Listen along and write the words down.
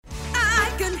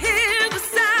can hear the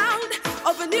sound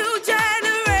of a new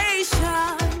generation.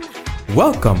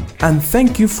 Welcome and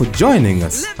thank you for joining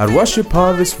us. At Worship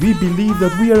Harvest, we believe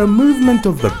that we are a movement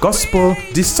of the gospel,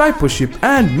 discipleship,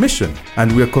 and mission,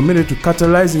 and we are committed to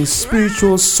catalyzing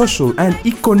spiritual, social, and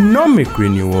economic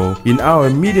renewal in our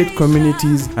immediate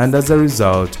communities and, as a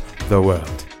result, the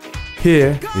world.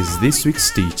 Here is this week's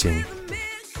teaching.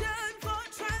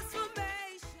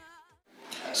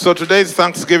 So today is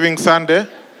Thanksgiving Sunday,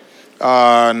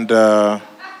 and I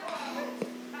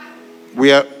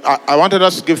wanted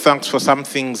us to give thanks for some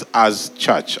things as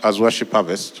church, as Worship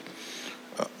Harvest.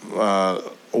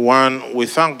 One, we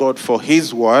thank God for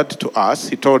His word to us.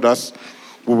 He told us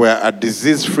we were a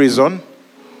disease-free zone,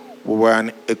 we were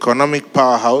an economic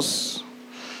powerhouse,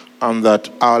 and that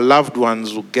our loved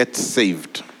ones will get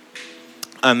saved.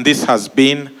 And this has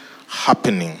been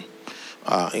happening.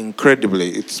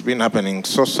 Incredibly, it's been happening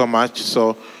so much.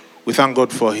 So we thank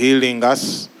God for healing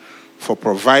us, for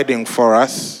providing for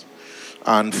us,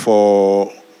 and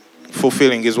for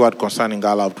fulfilling His word concerning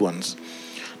our loved ones.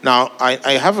 Now,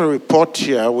 I have a report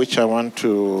here which I want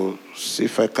to see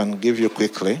if I can give you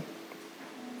quickly.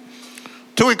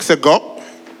 2 weeks ago,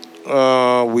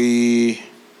 I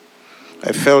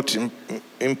felt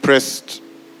impressed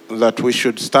that we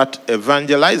should start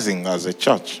evangelizing as a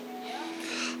church.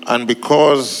 And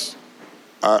because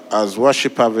as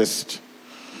Worship Harvest,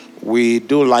 we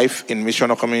do life in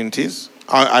missional communities,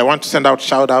 I want to send out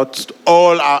shout-outs to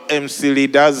all our MC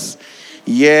leaders.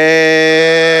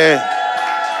 Yeah!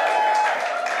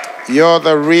 You're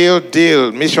the real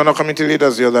deal. Missional community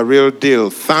leaders, you're the real deal.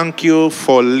 Thank you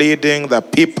for leading the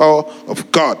people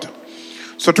of God.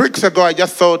 So 2 weeks ago, I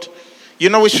just thought,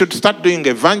 we should start doing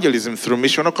evangelism through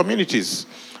missional communities.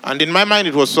 And in my mind,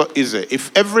 it was so easy.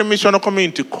 If every missional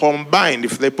community combined,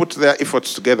 if they put their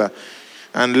efforts together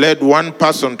and led one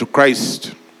person to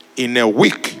Christ in a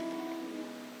week,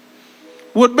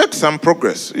 we would make some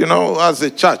progress. As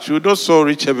a church, we would also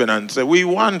reach heaven and say, we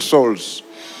want souls.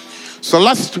 So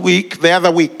last week, the other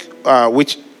week, of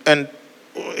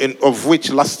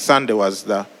which last Sunday was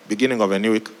the beginning of a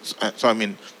new week. So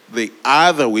the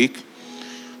other week,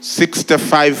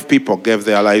 65 people gave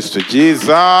their lives to Jesus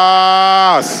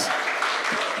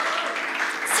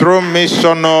through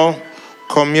missional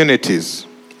communities.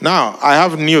 Now, I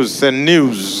have news.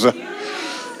 News.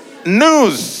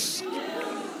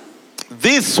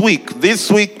 This week,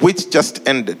 which just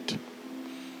ended,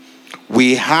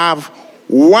 we have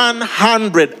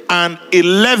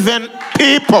 111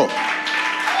 people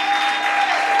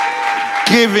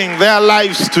giving their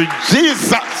lives to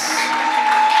Jesus.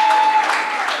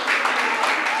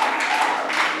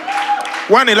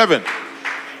 111.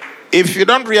 If you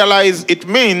don't realize, it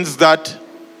means that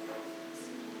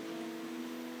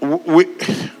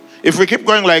if we keep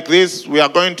going like this, we are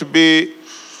going to be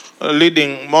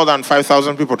leading more than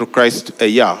 5,000 people to Christ a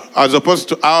year, as opposed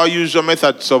to our usual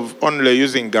methods of only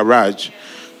using garage.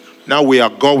 Now we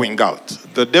are going out.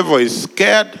 The devil is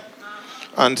scared,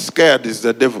 and scared is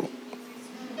the devil.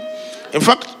 In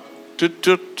fact,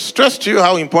 to stress to you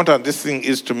how important this thing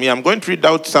is to me, I'm going to read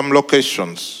out some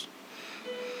locations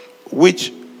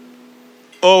which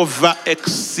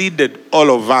over-exceeded all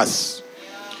of us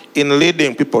in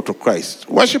leading people to Christ.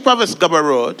 Worship Harvest Gaba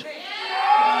Road,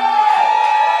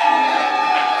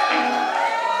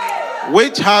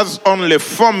 which has only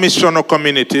 4 missional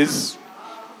communities,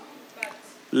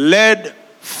 led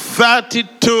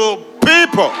 32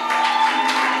 people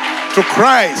to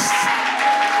Christ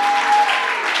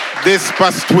this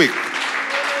past week.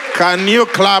 Can you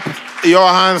clap your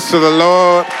hands to the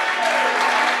Lord?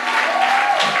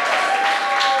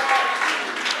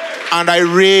 And I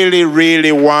really,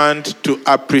 really want to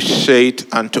appreciate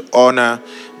and to honor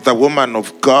the woman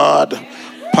of God,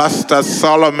 Pastor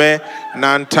Salome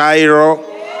Nantairo,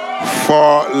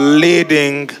 for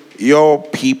leading your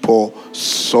people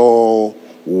so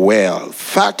well.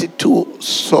 32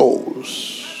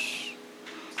 souls.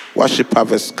 Worship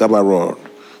Harvest Gaba Road.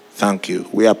 Thank you.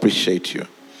 We appreciate you.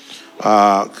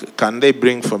 Can they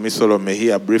bring for me Salome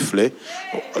here briefly?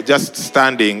 Just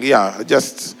standing.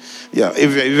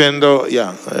 Even though,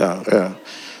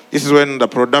 This is when the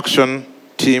production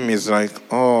team is like,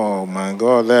 oh my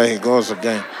God, there he goes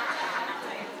again.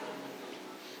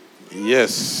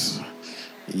 Yes,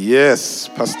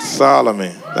 Pastor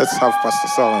Salome. Let's have Pastor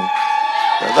Salome.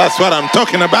 That's what I'm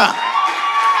talking about.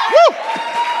 Woo!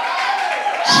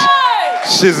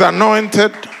 She's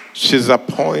anointed, she's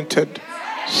appointed,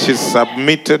 she's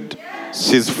submitted,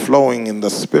 she's flowing in the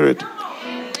Spirit.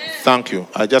 Thank you.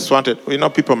 I just wanted,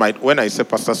 people might, when I say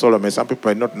Pastor Solomon, some people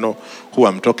might not know who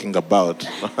I'm talking about.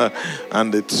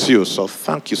 And it's you. So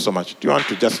thank you so much. Do you want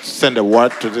to just send a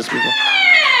word to these people?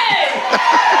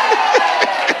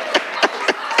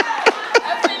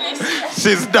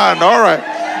 She's done. All right.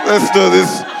 Let's do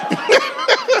this.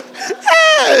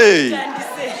 Hey!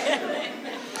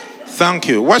 Thank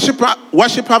you. Worship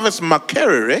Harvest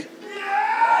Makerere,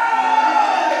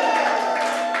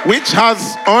 which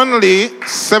has only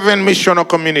 7 missional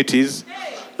communities,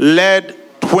 led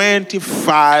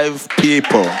 25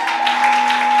 people to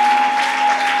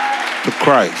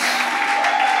Christ.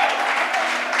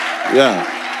 Yeah.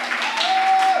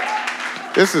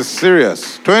 This is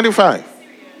serious. 25.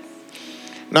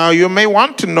 Now, you may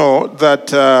want to know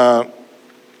that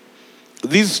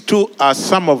these two are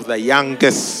some of the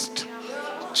youngest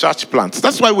church plants.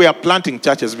 That's why we are planting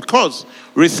churches, because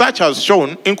research has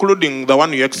shown, including the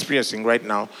one you're experiencing right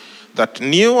now, that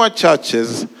newer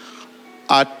churches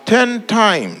are 10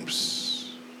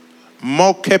 times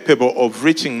more capable of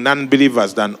reaching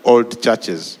non-believers than old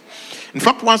churches. In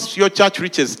fact, once your church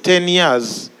reaches 10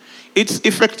 years, its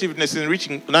effectiveness in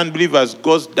reaching non-believers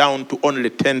goes down to only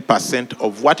 10%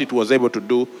 of what it was able to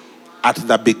do at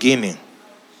the beginning.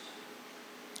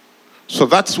 So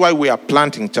that's why we are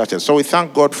planting churches. So we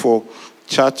thank God for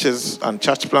churches and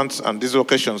church plants and these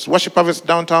locations. Worship Harvest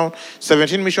Downtown,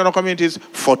 17 missional communities,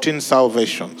 14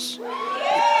 salvations.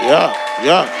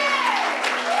 Yeah.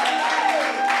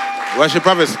 Worship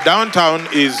Harvest Downtown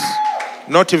is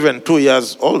not even 2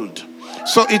 years old.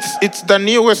 So it's the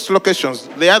newest locations.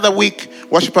 The other week,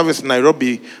 Worship Harvest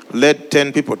Nairobi led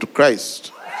 10 people to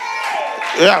Christ.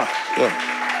 Yeah.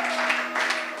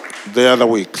 The other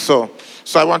week. So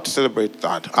I want to celebrate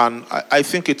that. And I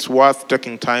think it's worth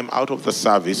taking time out of the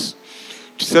service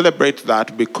to celebrate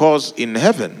that, because in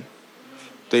heaven,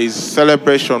 there is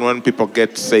celebration when people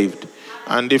get saved.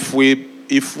 And if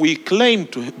we claim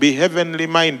to be heavenly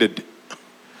minded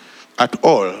at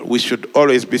all, we should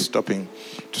always be stopping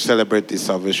to celebrate this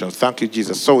salvation. Thank you,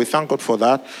 Jesus. So we thank God for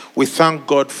that. We thank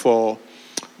God for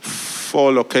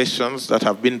 4 locations that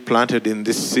have been planted in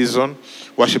this season.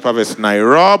 Worship Harvest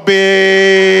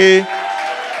Nairobi,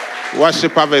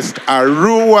 Worship Harvest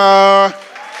Arua,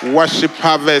 Worship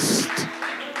Harvest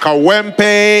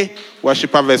Kawempe,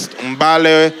 Worship Harvest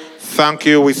Mbale. Thank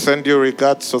you. We send you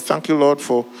regards. So thank you, Lord,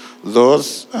 for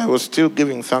those. I was still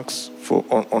giving thanks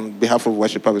on behalf of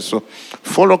Worship Harvest. So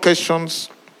 4 locations,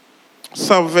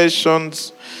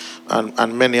 salvations,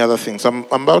 and many other things. I'm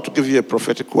about to give you a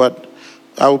prophetic word.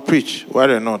 I will preach,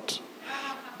 whether or not.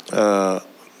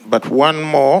 But one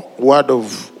more word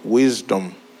of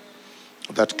wisdom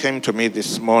that came to me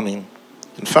this morning.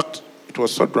 In fact, it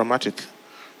was so dramatic,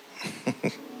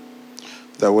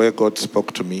 the way God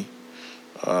spoke to me.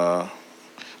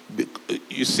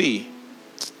 You see,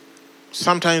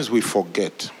 sometimes we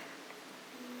forget.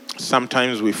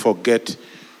 Sometimes we forget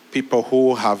people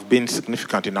who have been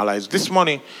significant in our lives. This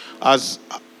morning, as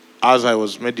I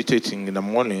was meditating in the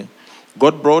morning,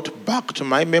 God brought back to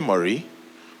my memory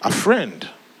a friend,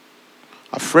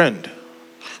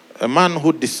 a man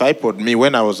who discipled me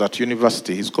when I was at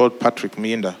university. He's called Patrick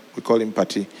Mienda. We call him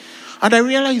Pati. And I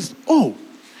realized,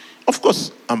 of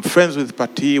course, I'm friends with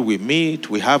Pati. We meet,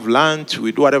 we have lunch,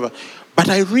 we do whatever. But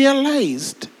I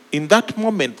realized in that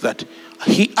moment that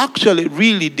he actually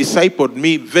really discipled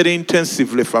me very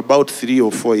intensively for about 3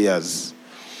 or 4 years.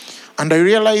 And I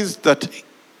realized that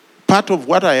part of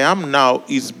what I am now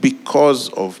is because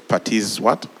of Pati's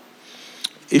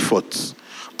efforts.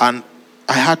 And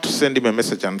I had to send him a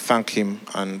message and thank him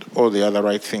and all the other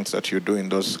right things that you do in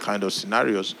those kind of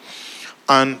scenarios.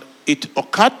 And it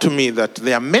occurred to me that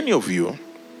there are many of you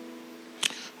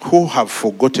who have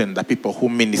forgotten the people who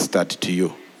ministered to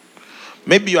you.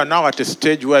 Maybe you are now at a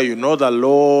stage where you know the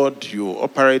Lord, you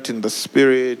operate in the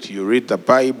Spirit, you read the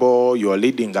Bible, you are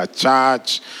leading a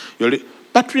church.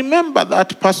 But remember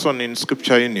that person in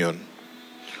Scripture Union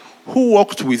who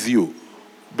walked with you,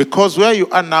 because where you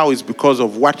are now is because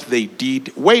of what they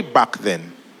did way back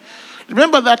then.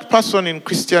 Remember that person in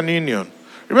Christian Union.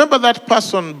 Remember that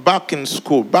person back in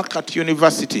school, back at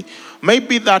university.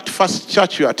 Maybe that first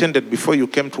church you attended before you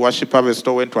came to Worship Harvest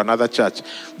or went to another church.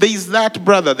 There is that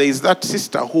brother, there is that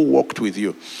sister who walked with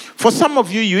you. For some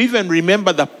of you, you even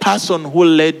remember the person who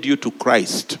led you to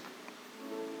Christ.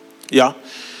 Yeah?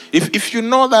 If you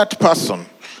know that person,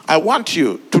 I want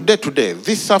you today,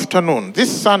 this afternoon, this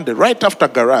Sunday, right after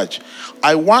garage,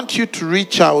 I want you to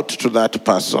reach out to that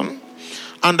person,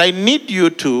 and I need you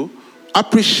to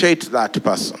appreciate that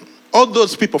person. All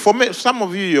those people, for me, some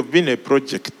of you, you've been a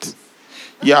project.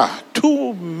 Yeah,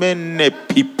 too many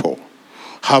people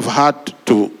have had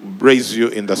to raise you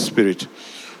in the spirit.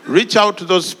 Reach out to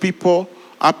those people,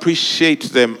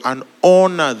 appreciate them, and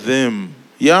honor them.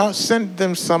 Yeah, send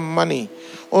them some money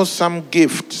or some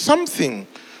gift, something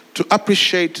to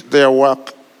appreciate their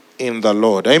work in the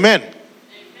Lord. Amen.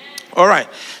 All right.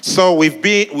 So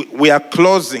we are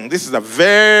closing. This is the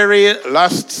very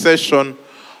last session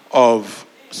of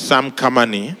Sam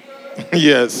Kamani.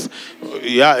 Yes.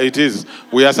 Yeah, it is.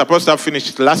 We are supposed to have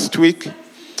finished last week,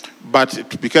 but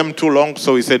it became too long,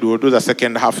 so we said we'll do the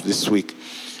second half this week.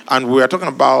 And we are talking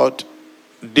about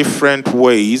different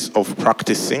ways of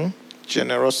practicing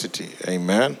generosity.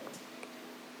 Amen.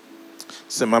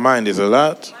 So my mind is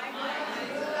alert.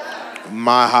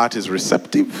 My heart is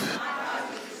receptive.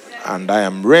 And I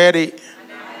am ready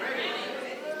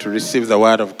to receive the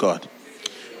word of God.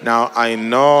 Now, I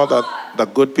know that the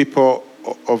good people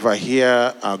over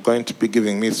here are going to be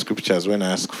giving me scriptures when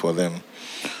I ask for them.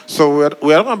 So we're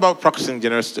talking about practicing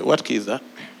generosity. What key is that?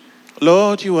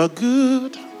 Lord, you are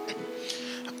good,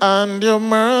 and your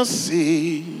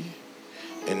mercy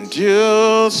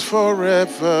endures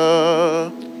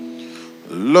forever.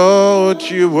 Lord,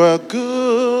 you are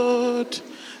good,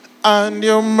 and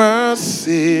your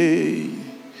mercy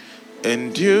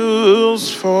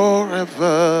endures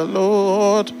forever.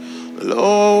 Lord,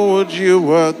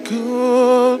 you are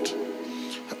good,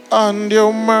 and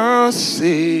your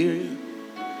mercy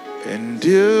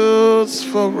endures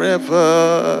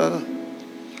forever.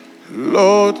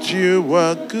 Lord, you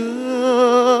are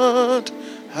good,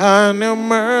 and your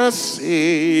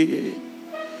mercy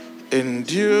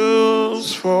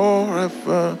endures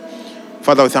forever.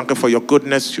 Father, we thank you for your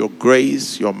goodness, your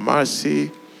grace, your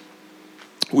mercy.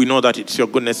 We know that it's your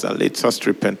goodness that leads us to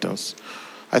repentance.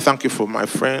 I thank you for my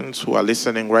friends who are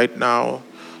listening right now,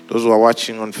 those who are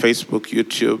watching on Facebook,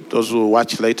 YouTube, those who will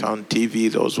watch later on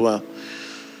TV, those who are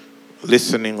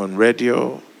listening on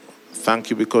radio. Thank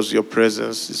you because your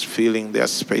presence is filling their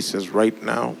spaces right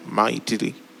now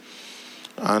mightily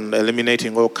and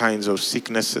eliminating all kinds of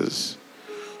sicknesses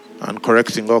and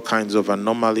correcting all kinds of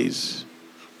anomalies.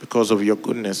 Because of your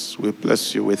goodness, we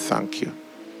bless you, we thank you.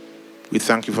 We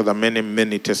thank you for the many,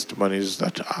 many testimonies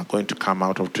that are going to come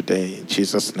out of today. In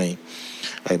Jesus' name,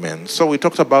 amen. So we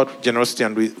talked about generosity,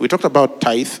 and we talked about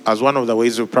tithe as one of the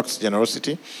ways we practice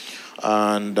generosity.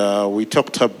 And we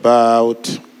talked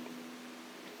about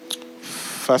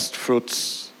first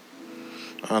fruits,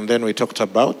 and then we talked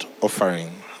about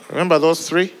offering. Remember those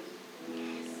three?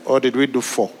 Or did we do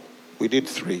four? We did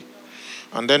three.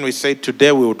 And then we said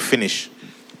today we would finish.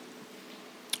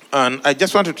 And I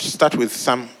just wanted to start with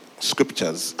some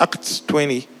scriptures. Acts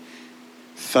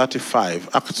 20:35.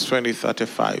 Acts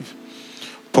 20:35.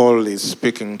 Paul is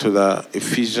speaking to the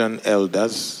Ephesian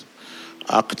elders.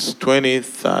 Acts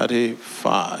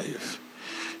 20:35.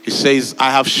 He says,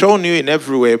 I have shown you in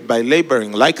every way by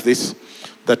laboring like this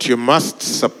that you must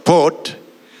support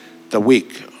the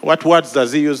weak. What words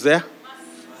does he use there?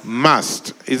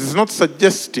 Must. It's not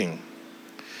suggesting.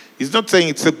 He's not saying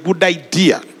it's a good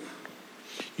idea.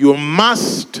 You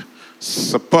must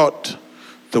support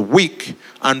the weak.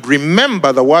 And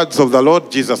remember the words of the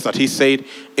Lord Jesus that he said,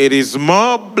 it is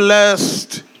more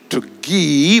blessed to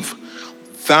give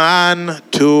than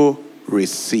to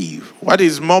receive. What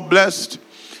is more blessed?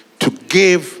 To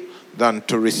give than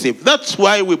to receive. That's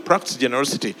why we practice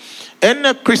generosity.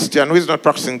 Any Christian who is not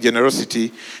practicing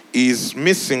generosity is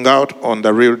missing out on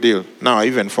the real deal. Now, I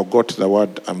even forgot the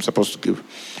word I'm supposed to give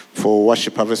for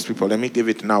Worship Harvest people. Let me give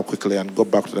it now quickly and go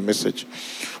back to the message.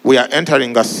 We are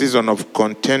entering a season of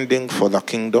contending for the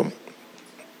kingdom.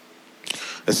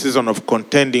 A season of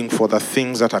contending for the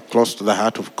things that are close to the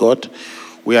heart of God.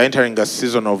 We are entering a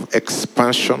season of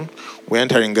expansion. We're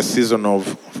entering a season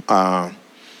of,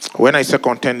 when I say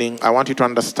contending, I want you to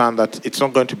understand that it's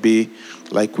not going to be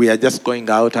like we are just going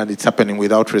out and it's happening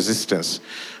without resistance.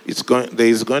 There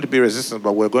is going to be resistance,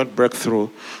 but we're going to break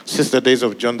through. Since the days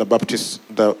of John the Baptist,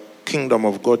 the kingdom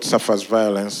of God suffers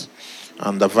violence,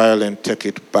 and the violent take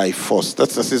it by force.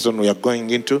 That's the season we are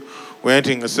going into. We're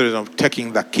entering a season of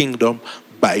taking the kingdom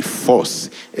by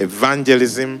force.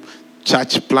 Evangelism,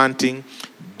 church planting,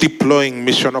 deploying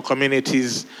missional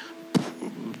communities,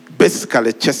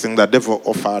 basically chasing the devil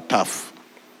off our turf.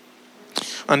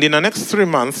 And in the next 3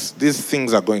 months, these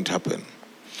things are going to happen.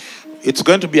 It's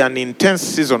going to be an intense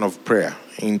season of prayer.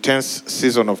 Intense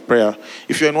season of prayer.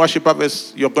 If you're in Worship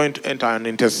Harvest, you're going to enter an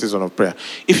intense season of prayer.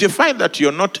 If you find that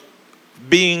you're not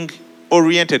being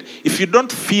oriented, if you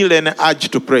don't feel any urge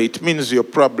to pray, it means you're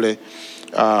probably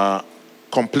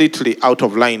completely out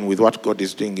of line with what God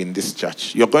is doing in this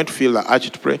church. You're going to feel the urge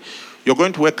to pray. You're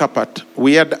going to wake up at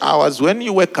weird hours. When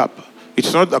you wake up,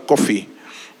 it's not the coffee.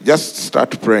 Just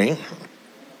start praying.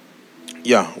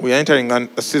 Yeah, we are entering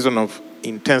a season of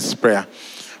intense prayer.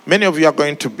 Many of you are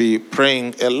going to be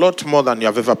praying a lot more than you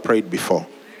have ever prayed before.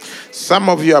 Some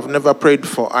of you have never prayed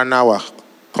for an hour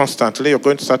constantly. You're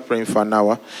going to start praying for an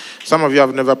hour. Some of you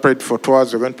have never prayed for 2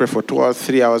 hours. You're going to pray for 2 hours,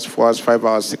 3 hours, 4 hours, 5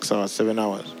 hours, 6 hours, 7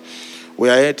 hours. We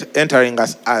are entering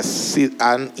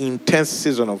an intense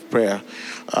season of prayer.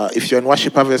 If you're in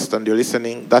Worship Harvest and you're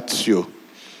listening, that's you.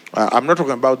 I'm not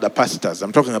talking about the pastors.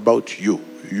 I'm talking about you.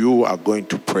 You are going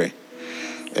to pray.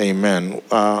 Amen.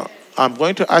 I'm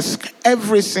going to ask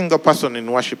every single person in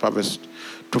Worship Harvest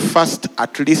to fast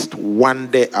at least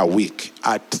 1 day a week,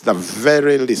 at the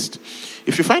very least.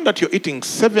 If you find that you're eating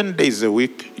 7 days a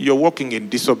week, you're walking in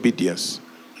disobedience.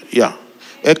 Yeah.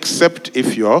 Except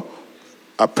if you're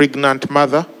a pregnant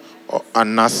mother or a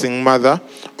nursing mother,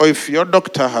 or if your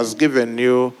doctor has given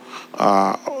you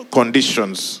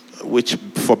conditions which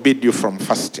forbid you from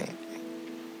fasting.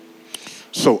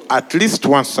 So at least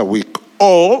once a week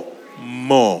or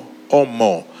more.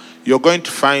 You're going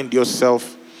to find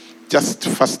yourself just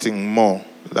fasting more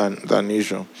than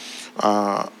usual.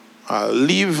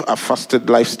 Live a fasted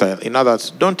lifestyle. In other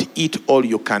words, don't eat all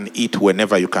you can eat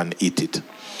whenever you can eat it.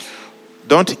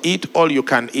 Don't eat all you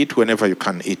can eat whenever you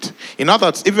can eat. In other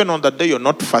words, even on the day you're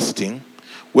not fasting,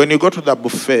 when you go to the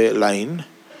buffet line,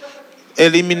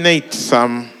 eliminate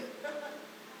some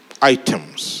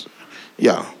items.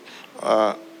 Yeah.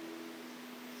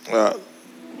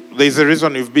 There's a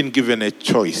reason you've been given a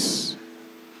choice.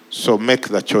 So make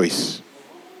the choice.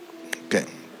 Okay.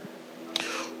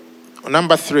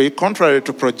 Number 3, contrary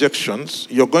to projections,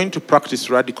 you're going to practice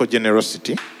radical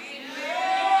generosity.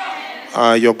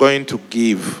 You're going to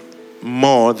give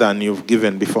more than you've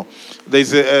given before.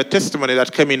 There's a testimony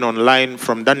that came in online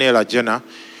from Daniel Ajena.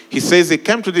 He says he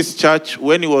came to this church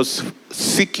when he was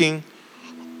seeking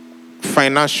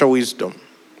financial wisdom.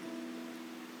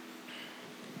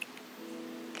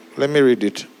 Let me read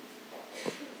it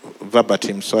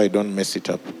verbatim so I don't mess it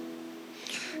up.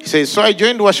 He says, so I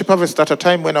joined Worship Harvest at a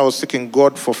time when I was seeking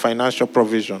God for financial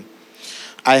provision.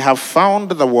 I have found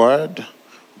the word,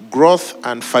 growth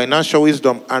and financial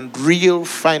wisdom and real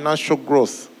financial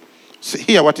growth. So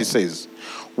hear what he says.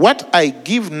 What I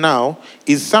give now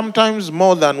is sometimes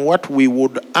more than what we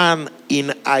would earn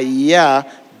in a year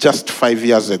just 5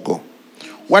 years ago.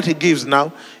 What he gives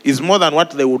now is more than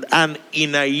what they would earn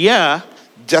in a year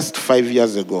just 5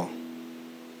 years ago.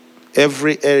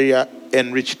 Every area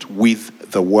enriched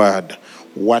with the word.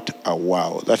 What a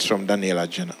wow. That's from Daniel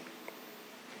Ajena.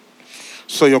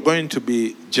 So you're going to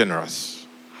be generous.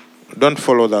 Don't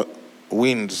follow the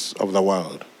winds of the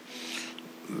world.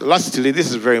 Lastly, this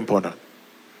is very important.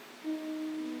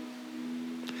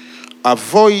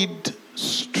 Avoid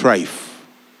strife.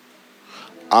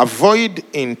 Avoid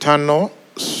internal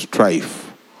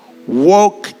strife.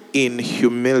 Walk in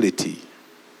humility.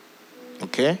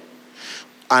 Okay?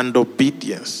 And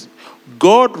obedience.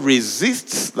 God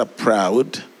resists the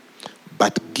proud,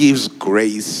 but gives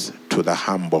grace to the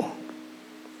humble.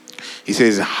 He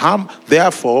says,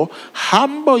 therefore,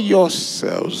 humble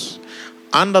yourselves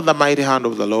under the mighty hand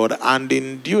of the Lord, and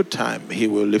in due time he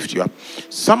will lift you up.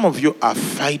 Some of you are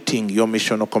fighting your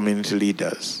missional community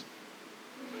leaders.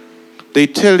 They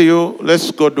tell you,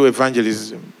 let's go do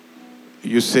evangelism.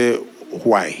 You say,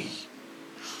 why?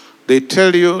 They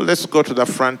tell you, let's go to the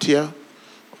frontier.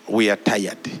 We are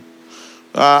tired.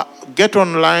 Get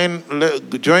online,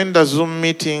 join the Zoom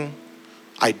meeting.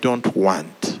 I don't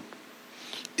want.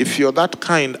 If you're that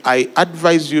kind, I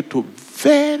advise you to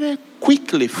very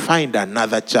quickly find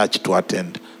another church to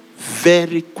attend.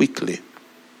 Very quickly.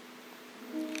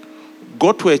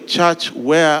 Go to a church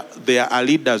where there are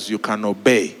leaders you can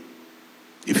obey.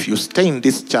 If you stay in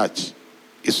this church,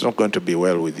 it's not going to be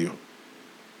well with you.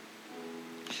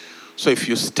 So if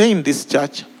you stay in this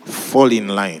church, fall in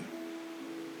line.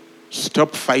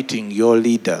 Stop fighting your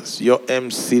leaders, your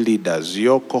MC leaders,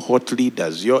 your cohort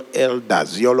leaders, your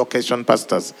elders, your location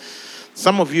pastors.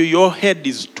 Some of you, your head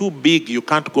is too big, you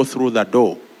can't go through the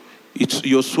door.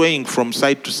 You're swaying from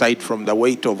side to side from the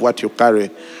weight of what you carry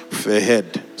for the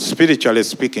head, spiritually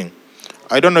speaking.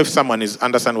 I don't know if someone is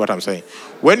understand what I'm saying.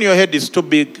 When your head is too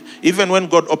big, even when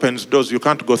God opens doors, you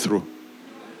can't go through.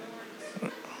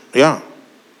 Yeah.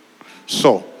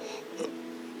 So,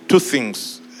 2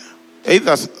 things.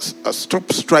 Either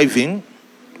stop striving.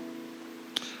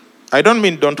 I don't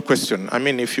mean don't question. I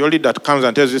mean, if your leader comes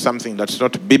and tells you something that's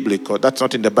not biblical, that's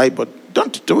not in the Bible,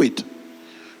 don't do it.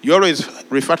 You always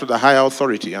refer to the higher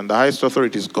authority, and the highest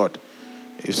authority is God.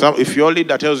 If your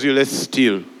leader tells you, let's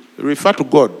steal, refer to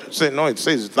God. Say, no, it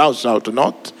says, thou shalt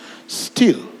not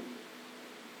steal.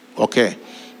 Okay.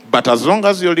 But as long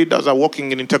as your leaders are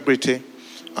walking in integrity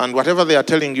and whatever they are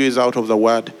telling you is out of the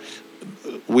word.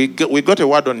 We got a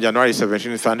word on January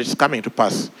 17th, and it's coming to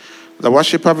pass. The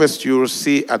worship harvest you will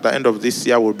see at the end of this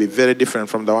year will be very different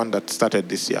from the one that started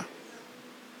this year.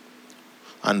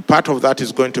 And part of that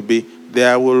is going to be,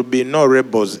 there will be no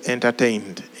rebels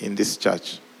entertained in this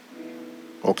church.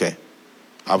 Okay.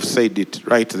 I've said it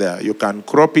right there. You can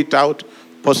crop it out,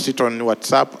 post it on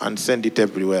WhatsApp, and send it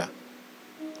everywhere.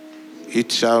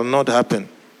 It shall not happen.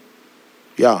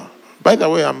 Yeah. By the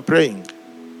way, I'm praying.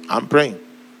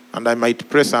 And I might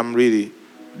pray some really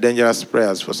dangerous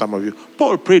prayers for some of you.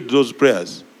 Paul prayed those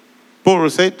prayers. Paul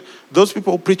said, those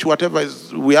people who preach whatever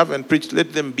we haven't preached,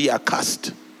 let them be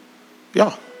accursed.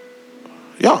 Yeah.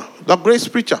 The grace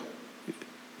preacher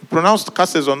pronounced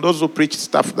curses on those who preach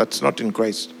stuff that's not in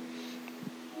Christ.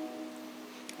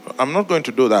 I'm not going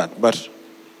to do that, but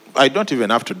I don't even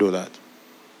have to do that.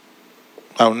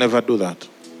 I'll never do that.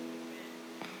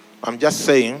 I'm just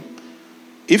saying,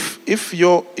 if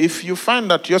you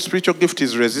find that your spiritual gift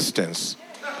is resistance,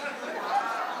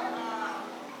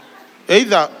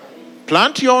 either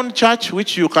plant your own church,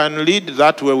 which you can lead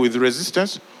that way with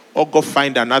resistance, or go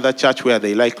find another church where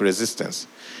they like resistance.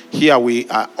 Here we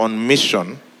are on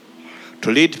mission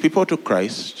to lead people to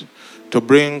Christ, to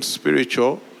bring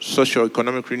spiritual, social,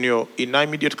 economic renewal in our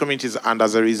immediate communities, and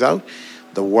as a result,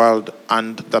 the world,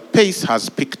 and the pace has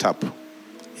picked up.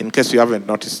 In case you haven't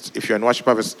noticed, if you're in Worship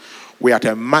Harvest, we're at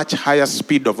a much higher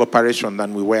speed of operation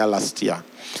than we were last year.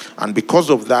 And because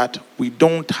of that, we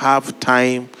don't have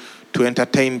time to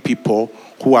entertain people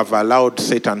who have allowed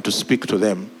Satan to speak to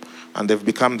them, and they've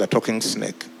become the talking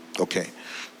snake. Okay.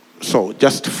 So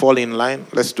just fall in line.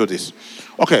 Let's do this.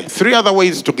 Okay, 3 other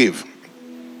ways to give.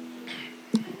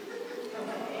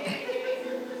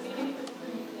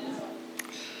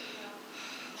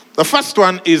 The first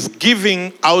one is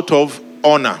giving out of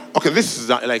honor. Okay, this is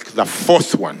like the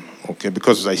 4th one. Okay,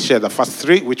 because I shared the first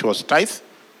 3, which was tithe,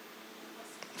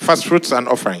 first fruits, and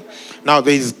offering. Now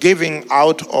there is giving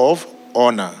out of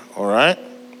honor. All right.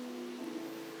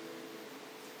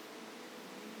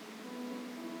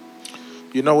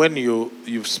 You know, when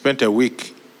you've spent a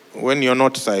week, when you're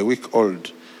not a week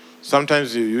old,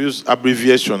 sometimes you use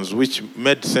abbreviations which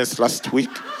made sense last week,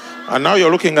 and now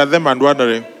you're looking at them and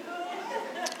wondering,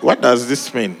 what does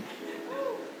this mean?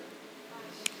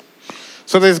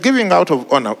 So there's giving out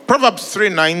of honor. Proverbs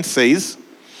 3:9 says,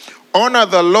 honor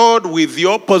the Lord with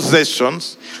your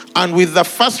possessions and with the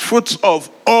first fruits of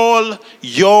all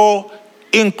your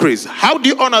increase. How do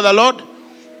you honor the Lord?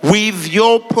 With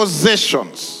your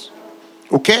possessions.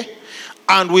 Okay?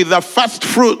 And with the first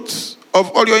fruits of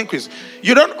all your increase.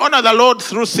 You don't honor the Lord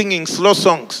through singing slow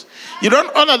songs. You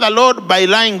don't honor the Lord by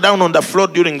lying down on the floor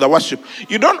during the worship.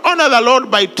 You don't honor the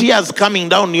Lord by tears coming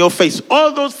down your face.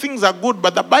 All those things are good,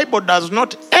 but the Bible does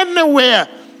not anywhere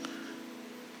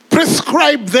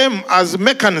prescribe them as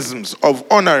mechanisms of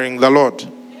honoring the Lord.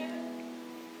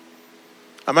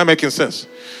 Am I making sense?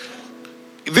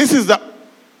 This is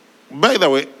by the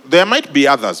way, there might be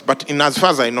others, but in as far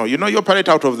as I know, you operate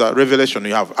out of the revelation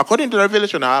you have. According to the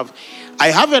revelation I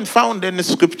haven't found any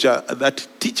scripture that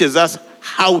teaches us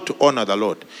how to honor the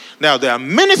Lord. Now, there are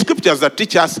many scriptures that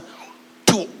teach us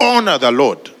to honor the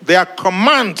Lord. There are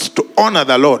commands to honor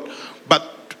the Lord.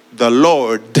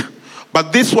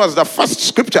 But this was the first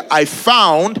scripture I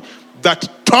found that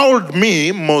told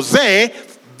me,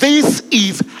 Moses, this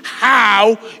is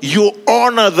how you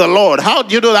honor the Lord. How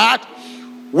do you do that?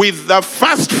 With the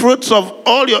first fruits of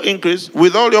all your increase,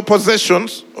 with all your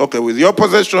possessions, with your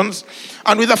possessions,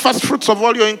 and with the first fruits of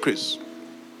all your increase.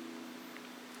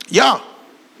 Yeah,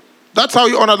 that's how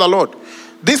you honor the Lord.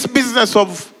 This business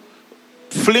of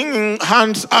flinging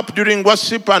hands up during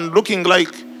worship and looking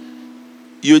like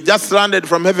you just landed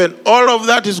from heaven, all of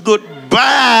that is good,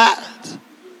 but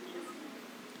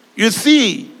you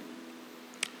see,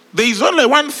 there is only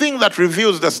one thing that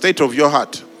reveals the state of your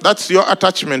heart. That's your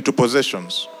attachment to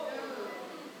possessions.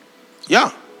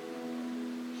 Yeah.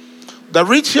 The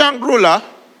rich young ruler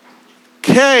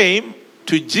came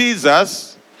to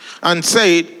Jesus and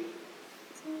said,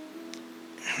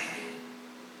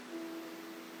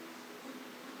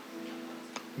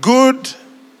 Good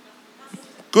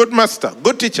master,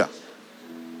 good teacher.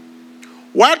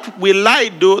 What will I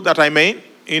do that I may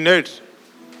inherit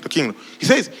the kingdom? He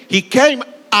says, he came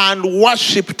and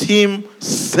worshipped him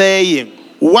saying.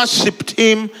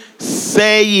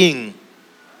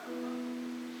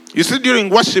 You see, during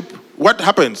worship, what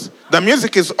happens? The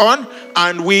music is on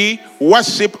and we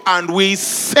worship and we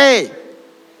say,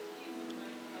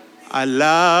 I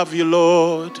love you,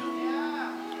 Lord,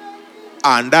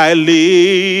 and I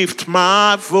lift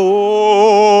my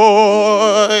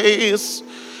voice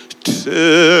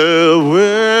to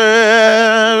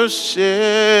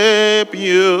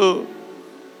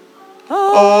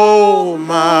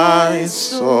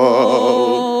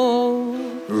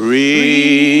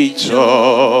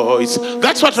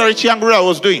That's what a rich young ruler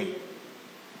was doing.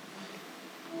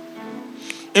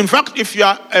 In fact, if you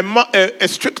are a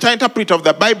stricter interpreter of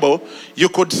the Bible, you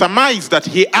could surmise that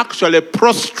he actually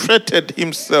prostrated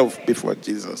himself before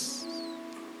Jesus.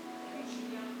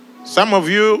 Some of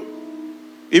you,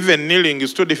 even kneeling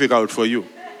is too difficult for you.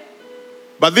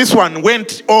 But this one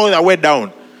went all the way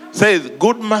down. Says,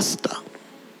 "Good master,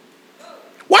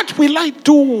 what will I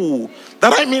do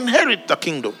that I may inherit the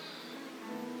kingdom?"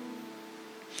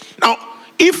 Now,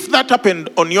 if that happened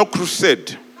on your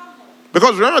crusade,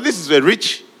 because remember, this is a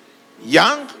rich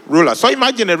young ruler. So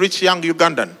imagine a rich young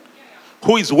Ugandan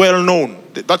who is well known.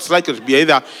 That's likely to be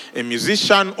either a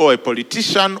musician or a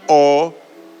politician or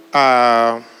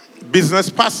a business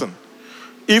person.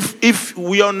 If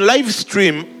we on live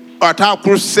stream at our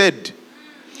crusade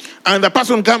and the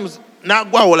person comes, now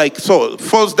like so,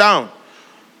 falls down,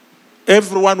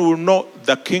 everyone will know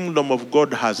the kingdom of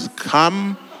God has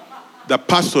come. The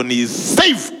person is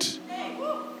saved.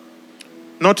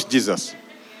 Not Jesus.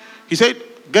 He said,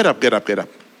 "Get up, get up, get up.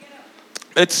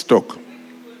 Let's talk."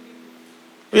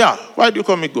 Yeah, why do you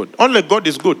call me good? Only God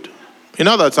is good. In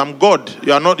other words, I'm God.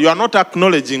 You are not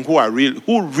acknowledging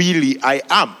who really I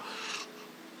am.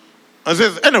 And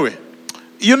says, "Anyway,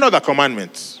 you know the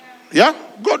commandments. Yeah?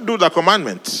 Go do the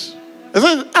commandments." He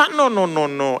says,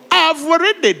 no. I've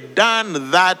already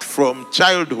done that from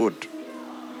childhood.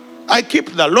 I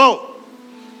keep the law.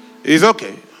 It's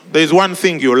okay. There's one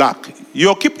thing you lack.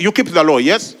 You keep the law,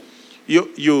 yes?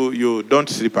 You don't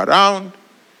sleep around.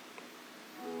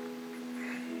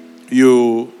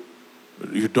 You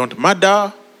don't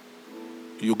murder.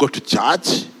 You go to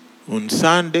church on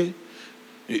Sunday.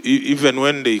 Even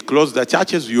when they close the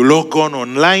churches, you log on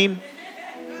online.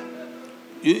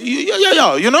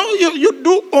 You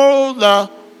do all the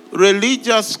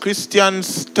religious Christian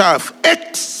stuff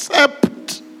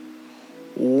except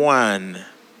one.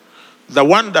 The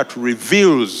one that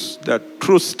reveals the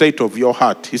true state of your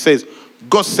heart. He says,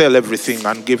 "Go sell everything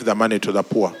and give the money to the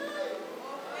poor."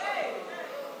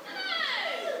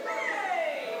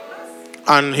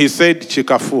 And he said,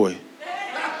 "Chikafue."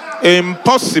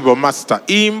 Impossible, master.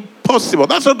 Impossible.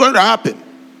 That's not going to happen.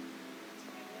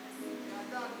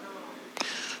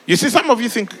 You see, some of you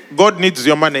think God needs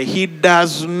your money. He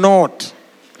does not.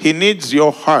 He needs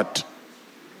your heart.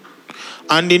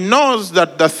 And he knows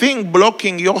that the thing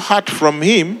blocking your heart from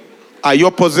him are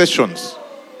your possessions.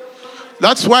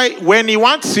 That's why when he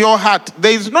wants your heart,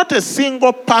 there is not a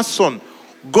single person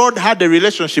God had a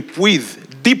relationship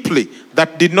with deeply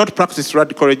that did not practice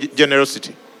radical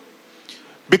generosity.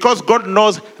 Because God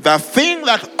knows the thing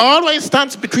that always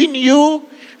stands between you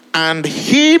and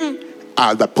him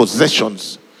are the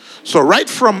possessions. So right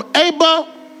from Abel,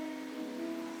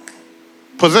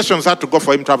 possessions had to go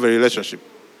for him to have a relationship.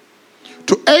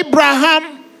 To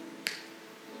Abraham,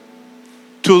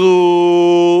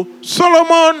 to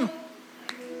Solomon,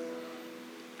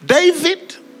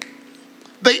 David,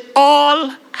 they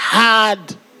all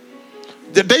had.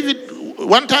 David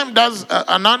one time does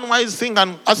an unwise thing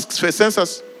and asks for a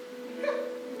census.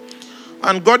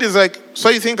 And God is like, "So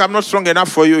you think I'm not strong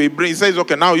enough for you?" He says,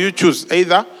 "Okay, now you choose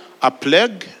either a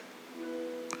plague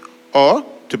or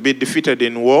to be defeated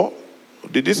in war."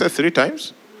 Did he say 3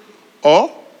 times?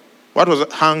 Or what was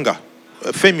it? Hunger,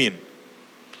 famine.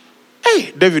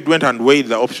 Hey, David went and weighed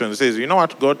the options. He says, "You know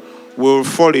what, God? Will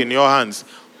fall in your hands.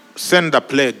 Send the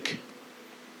plague."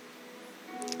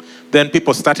 Then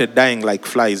people started dying like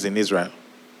flies in Israel.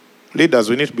 Leaders,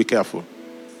 we need to be careful.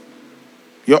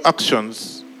 Your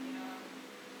actions.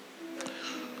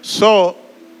 So,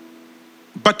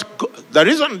 but the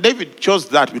reason David chose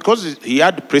that, because he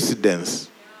had precedence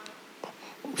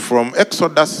from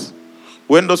Exodus.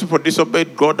 When those people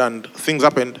disobeyed God and things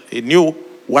happened, he knew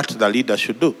what the leader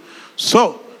should do.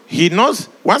 So he knows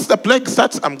once the plague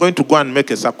starts, I'm going to go and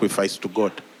make a sacrifice to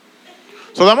God.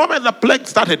 So the moment the plague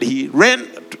started, he ran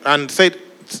and said,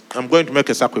 "I'm going to make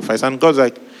a sacrifice." And God's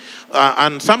like,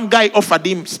 and some guy offered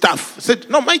him stuff. He said,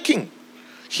 "No, my king,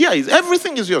 here is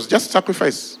everything is yours, just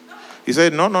sacrifice." He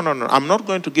said, No. I'm not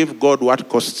going to give God what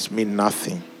costs me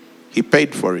nothing. He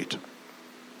paid for it.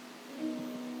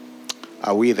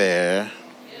 Are we there?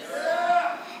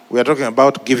 We are talking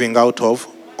about giving out of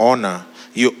honor.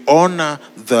 You honor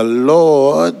the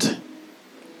Lord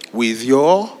with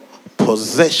your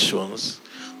possessions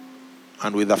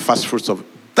and with the first fruits of.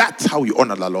 That's how you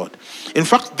honor the Lord. In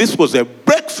fact, this was a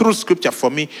breakthrough scripture for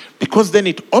me, because then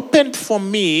it opened for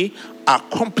me a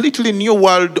completely new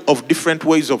world of different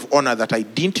ways of honor that I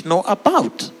didn't know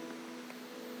about.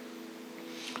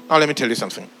 Now let me tell you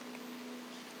something.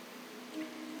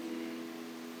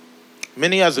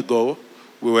 Many years ago,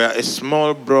 we were a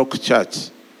small, broke church.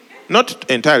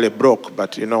 Not entirely broke,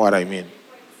 but you know what I mean.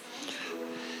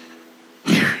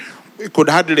 We could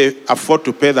hardly afford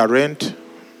to pay the rent,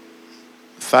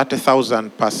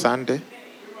 30,000 per Sunday.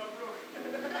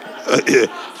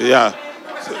 Yeah,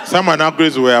 someone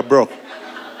agrees we are broke.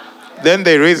 Then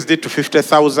they raised it to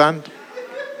 50,000.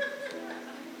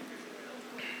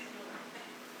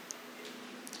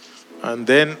 And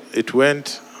then it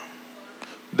went,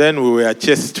 then we were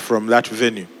chased from that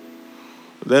venue.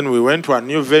 Then we went to a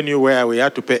new venue where we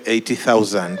had to pay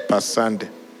 80,000 per Sunday.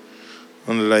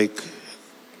 And like,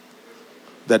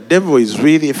 the devil is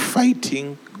really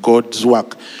fighting God's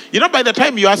work. You know, by the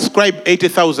time you ascribe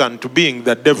 80,000 to being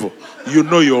the devil, you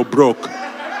know you're broke.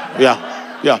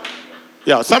 Yeah.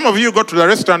 Some of you go to the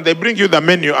restaurant, they bring you the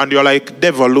menu, and you're like,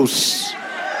 devil loose.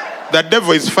 The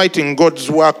devil is fighting God's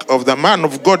work of the man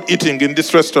of God eating in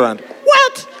this restaurant.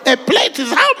 What? A plate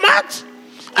is how much?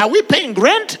 Are we paying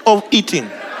rent or eating?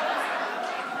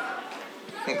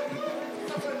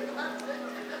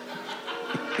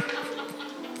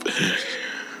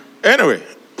 Anyway,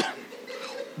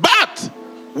 but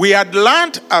we had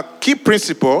learned a key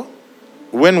principle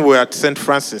when we were at St.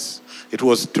 Francis. It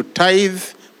was to tithe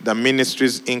the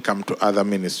ministry's income to other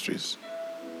ministries.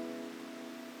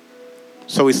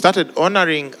 So we started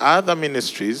honoring other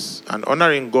ministries and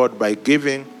honoring God by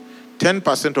giving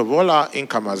 10% of all our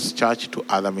income as church to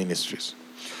other ministries.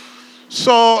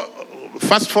 So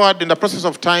fast forward in the process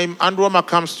of time, Andrew Wommack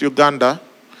comes to Uganda.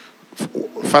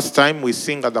 First time we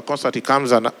sing at the concert, he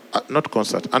comes and, not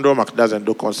concert, Andrew Wommack doesn't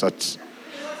do concerts.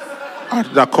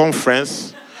 At the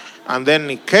conference. And then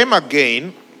he came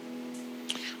again.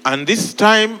 And this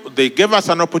time they gave us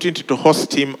an opportunity to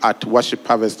host him at Worship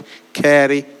Harvest,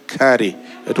 Kerry.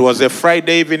 It was a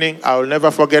Friday evening. I will never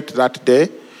forget that day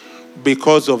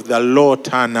because of the low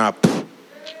turn up.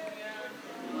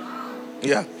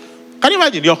 Yeah. Can you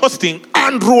imagine? You're hosting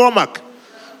Andrew Wommack.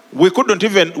 We couldn't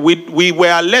even, we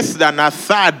were less than a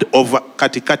third of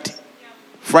Katikati.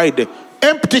 Friday.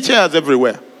 Empty chairs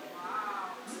everywhere.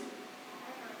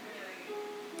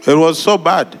 It was so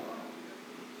bad.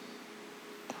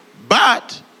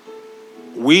 But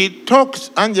we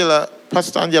talked,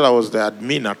 Pastor Angela was the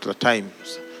admin at the time.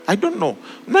 I don't know.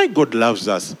 My God loves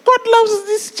us. God loves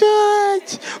this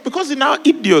church. Because in our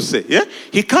idiocy, yeah,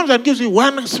 he comes and gives me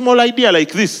one small idea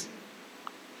like this.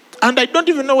 And I don't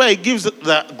even know where he gives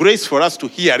the grace for us to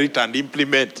hear it and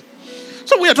implement.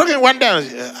 So we are talking one day.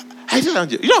 I said,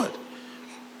 Angela, you know what?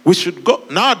 We should go.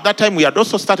 Now at that time, we had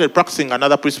also started practicing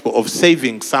another principle of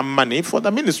saving some money for the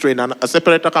ministry in a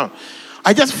separate account.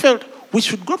 I just felt we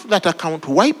should go to that account,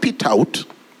 wipe it out,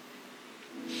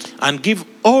 and give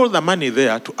all the money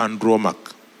there to Andrew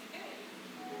Wommack.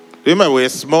 Remember, we're a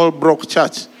small, broke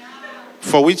church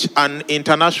for which an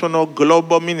international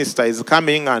global minister is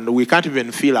coming, and we can't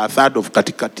even feel a third of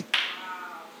Katikati.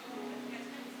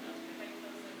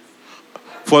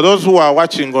 For those who are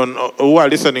watching who are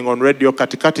listening on radio,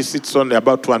 Katikati sits only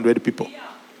about 200 people.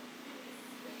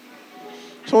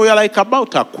 So we are like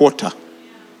about a quarter.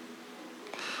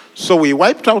 So we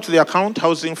wiped out the account,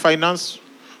 housing finance.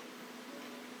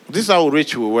 This is how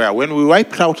rich we were. When we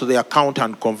wiped out the account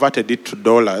and converted it to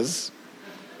dollars,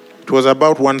 it was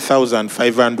about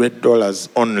 $1,500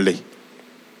 only.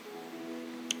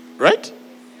 Right?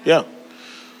 Yeah.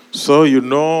 So, you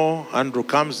know, Andrew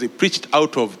comes, he preached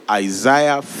out of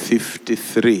Isaiah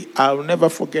 53. I'll never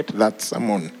forget that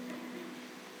sermon.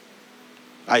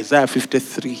 Isaiah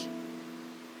 53.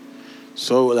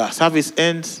 So the service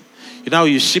ends. You know,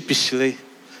 you sheepishly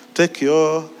take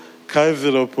your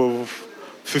envelope of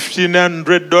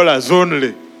 $1,500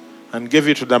 only and give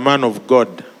it to the man of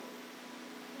God.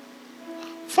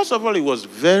 First of all, he was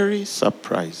very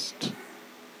surprised.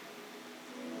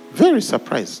 Very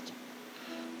surprised.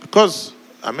 Because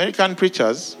American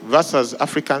preachers versus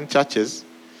African churches,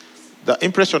 the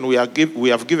impression we have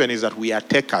given is that we are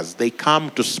takers. They come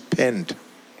to spend.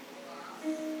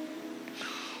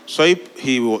 So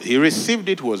he received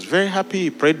it, was very happy. He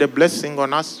prayed the blessing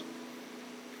on us.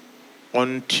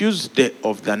 On Tuesday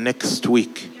of the next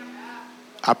week,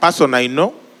 a person I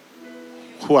know,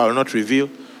 who I will not reveal,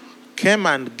 came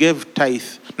and gave tithe.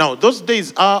 Now, those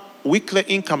days, our weekly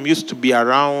income used to be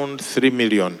around 3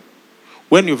 million.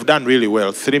 When you've done really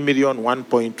well, 3 million,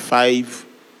 1.5,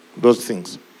 those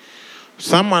things.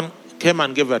 Someone came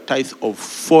and gave a tithe of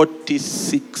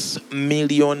 46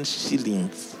 million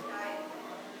shillings.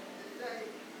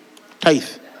 Tithe.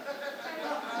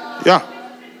 Yeah.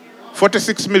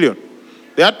 46 million.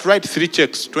 They had to write 3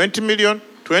 checks. 20 million,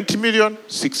 20 million,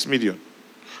 6 million.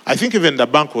 I think even the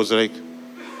bank was like.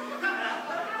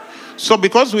 So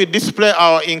because we display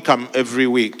our income every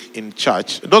week in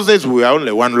church, those days we were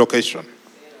only one location.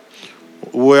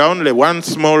 We were only one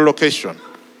small location.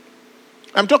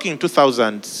 I'm talking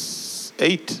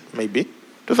 2008, maybe.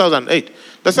 2008.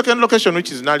 The second location,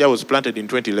 which is Nalia, was planted in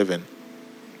 2011.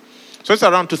 So it's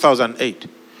around 2008.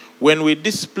 When we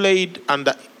displayed, and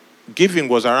the giving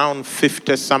was around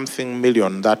 50-something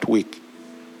million that week.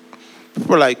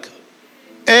 People were like,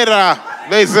 error,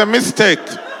 there is a mistake.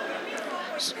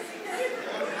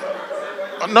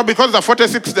 No, because the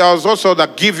 46, there was also the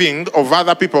giving of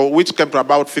other people, which came to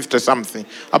about 50-something,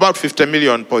 about 50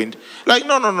 million point. Like,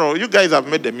 no, you guys have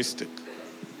made a mistake.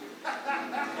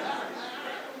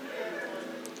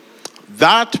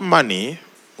 That money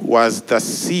was the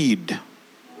seed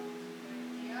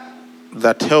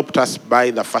that helped us buy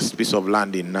the first piece of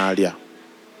land in Nalia.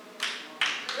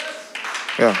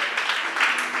 Yeah.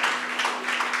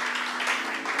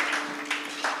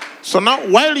 So now,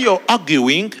 while you're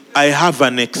arguing, I have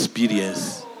an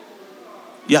experience.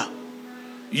 Yeah.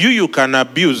 You can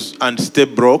abuse and stay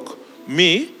broke.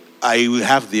 Me, I will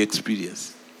have the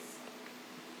experience.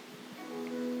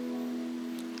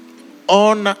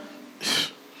 On,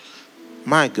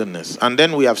 my goodness. And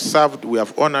then we have served, we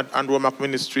have honored Andrew Wommack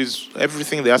Ministries.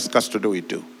 Everything they ask us to do, we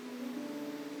do.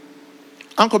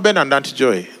 Uncle Ben and Auntie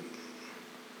Joy,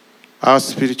 our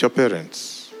spiritual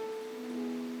parents,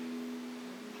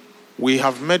 we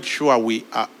have made sure we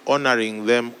are honoring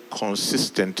them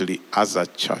consistently as a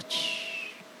church.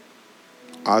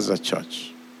 As a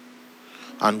church.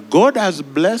 And God has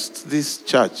blessed this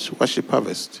church, Worship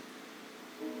Harvest,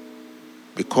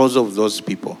 because of those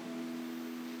people.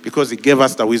 Because He gave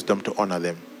us the wisdom to honor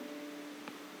them.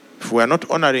 If we are not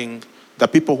honoring the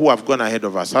people who have gone ahead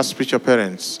of us, our spiritual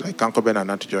parents, like Uncle Ben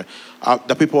and Auntie Joy,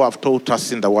 the people who have taught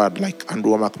us in the word, like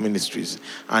Andrew Wommack Ministries,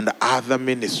 and other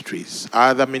ministries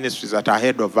that are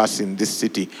ahead of us in this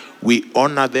city, we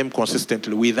honor them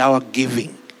consistently with our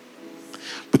giving.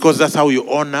 Because that's how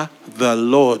you honor the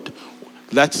Lord.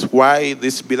 That's why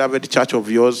this beloved church of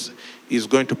yours is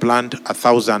going to plant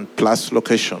 1,000+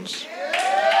 locations.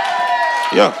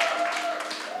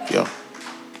 Yeah.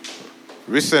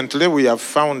 Recently, we have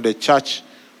found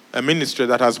a ministry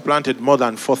that has planted more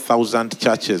than 4,000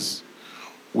 churches.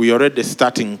 We are already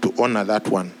starting to honor that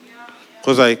one.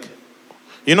 Because,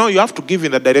 you have to give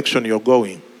in the direction you're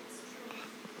going.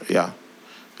 Yeah.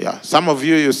 Some of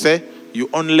you say, you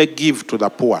only give to the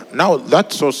poor. Now,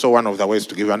 that's also one of the ways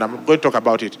to give, and I'm going to talk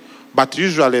about it. But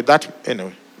usually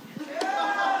anyway.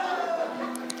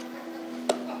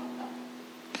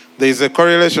 There is a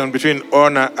correlation between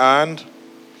honor and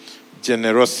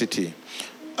generosity.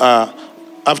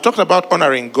 I've talked about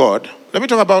honoring God. Let me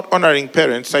talk about honoring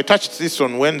parents. I touched this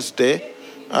on Wednesday,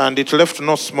 and it left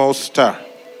no small stir.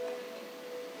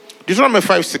 Deuteronomy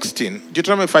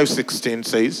 5:16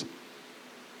 says,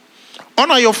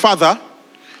 honor your father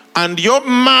and your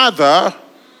mother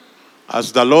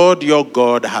as the Lord your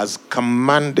God has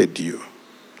commanded you.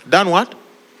 Done what?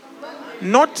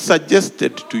 Not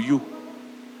suggested to you.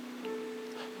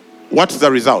 What's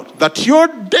the result? That your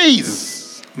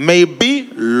days may be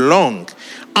long,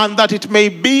 and that it may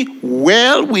be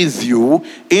well with you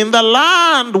in the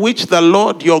land which the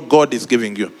Lord your God is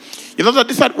giving you. You know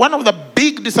that one of the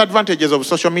big disadvantages of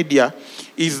social media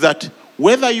is that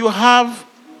whether you have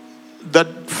the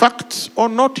facts or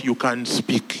not, you can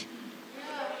speak.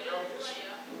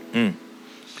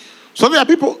 So there are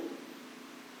people,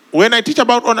 when I teach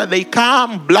about honor, they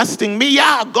come blasting me.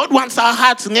 Yeah, God wants our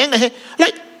hearts. Like,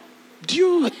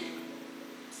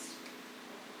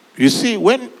 you see,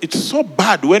 when it's so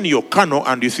bad when you're carnal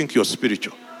and you think you're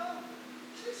spiritual.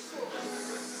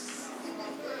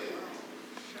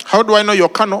 How do I know you're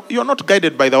carnal? You're not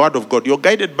guided by the word of God. You're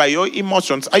guided by your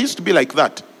emotions. I used to be like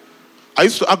that. I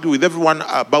used to argue with everyone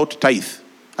about tithe.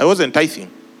 I wasn't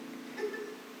tithing.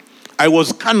 I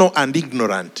was carnal and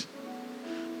ignorant.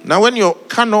 Now when you're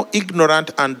carnal,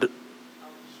 ignorant, and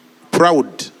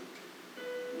proud,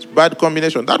 it's a bad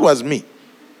combination. That was me.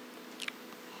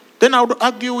 Then I would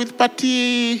argue with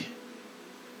Patty.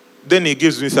 Then he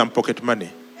gives me some pocket money.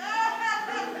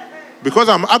 Because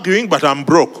I'm arguing, but I'm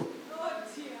broke.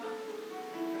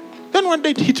 Then one day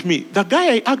it hit me. The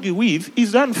guy I argue with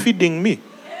is done feeding me.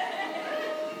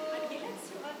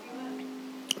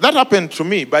 That happened to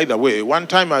me, by the way. One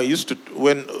time I used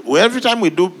to, every time we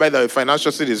do, by the way,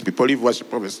 financial series, people leave Worship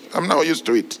Harvest. I'm now used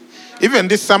to it. Even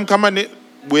this Sam company,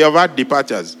 we have had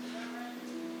departures.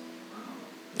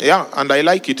 Yeah, and I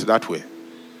like it that way.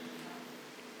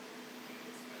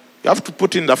 You have to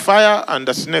put in the fire and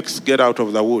the snakes get out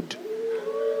of the wood.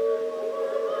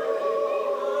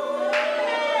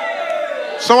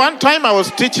 So one time I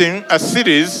was teaching a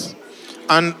series,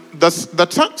 and the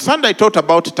Sunday I taught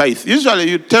about tithe. Usually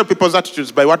you tell people's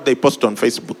attitudes by what they post on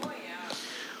Facebook.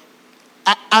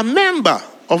 a member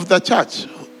of the church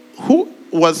who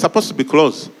was supposed to be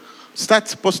close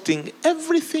starts posting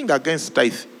everything against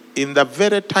tithe in the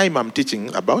very time I'm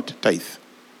teaching about tithe.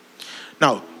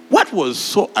 Now, what was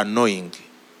so annoying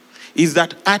is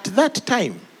that at that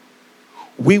time,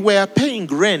 we were paying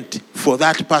rent for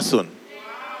that person.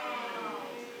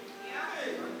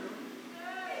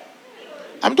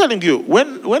 I'm telling you,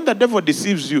 when the devil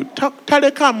deceives you,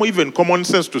 come even common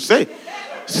sense to say,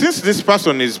 since this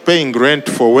person is paying rent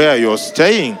for where you're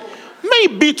staying,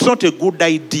 maybe it's not a good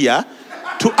idea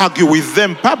to argue with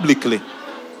them publicly.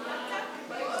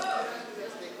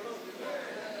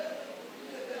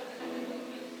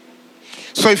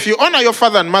 So if you honor your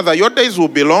father and mother, your days will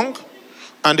be long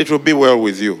and it will be well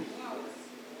with you.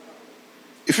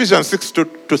 Ephesians 6,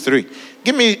 2-3.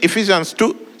 Give me Ephesians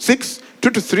 6,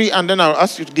 2-3, and then I'll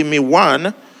ask you to give me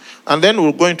 1, and then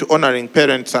we'll go into honoring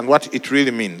parents and what it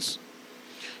really means.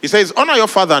 He says, honor your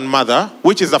father and mother,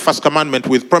 which is the first commandment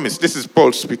with promise. This is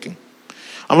Paul speaking.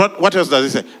 And what else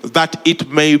does he say? That it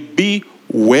may be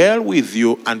well with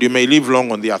you and you may live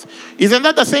long on the earth. Isn't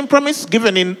that the same promise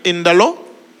given in the law?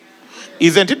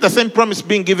 Isn't it the same promise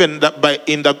being given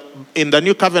in the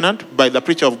new covenant by the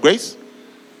preacher of grace?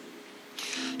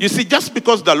 You see, just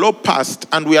because the law passed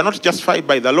and we are not justified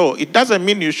by the law, it doesn't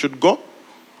mean you should go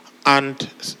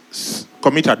and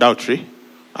commit adultery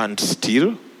and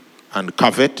steal and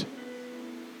covet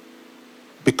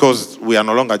because we are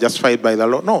no longer justified by the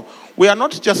law. No, we are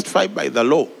not justified by the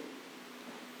law.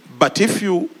 But if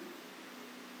you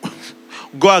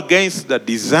go against the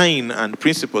design and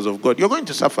principles of God, you're going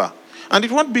to suffer. And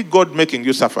it won't be God making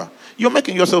you suffer. You're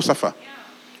making yourself suffer.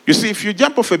 You see, if you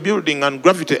jump off a building and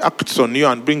gravity acts on you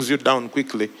and brings you down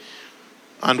quickly,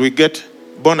 and we get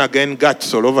born-again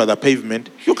guts all over the pavement,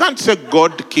 you can't say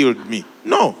God killed me.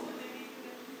 No.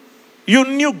 You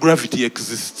knew gravity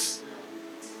exists.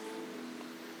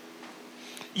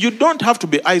 You don't have to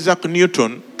be Isaac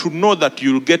Newton to know that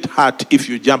you'll get hurt if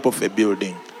you jump off a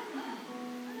building.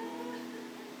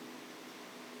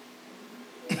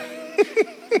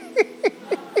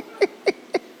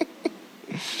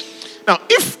 Now,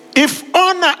 if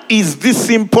honor is this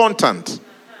important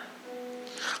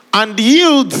and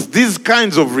yields these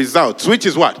kinds of results, which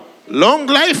is what? Long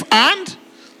life and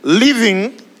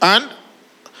living and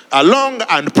a long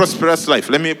and prosperous life.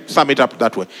 Let me sum it up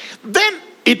that way. Then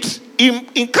it's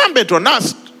incumbent on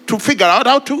us to figure out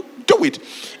how to do it.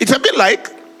 It's a bit like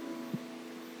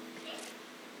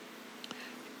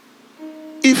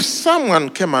if someone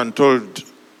came and told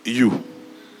you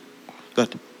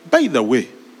that, by the way,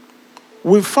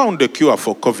 we found a cure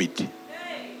for COVID.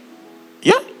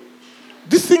 Yeah?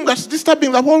 This thing that's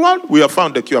disturbing the whole world, we have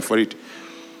found a cure for it.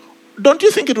 Don't you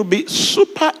think it would be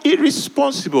super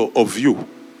irresponsible of you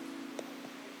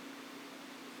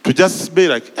to just be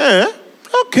like,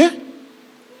 okay.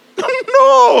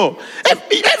 No.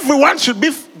 Everyone should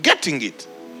be getting it.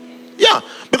 Yeah.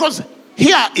 Because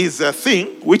here is a thing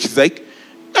which is like,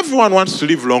 everyone wants to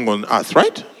live long on earth,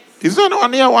 right? Is there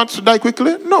anyone here who wants to die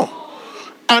quickly? No.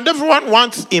 And everyone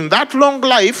wants in that long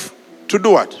life to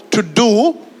do what? To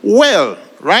do well,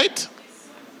 right?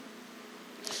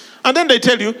 And then they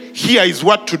tell you, here is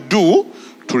what to do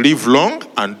to live long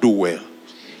and do well.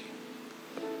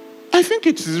 I think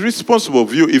it is responsible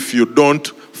of you if you don't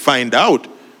find out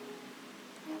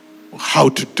how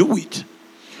to do it.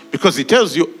 Because it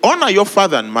tells you, honor your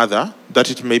father and mother,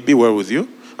 that it may be well with you,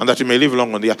 and that you may live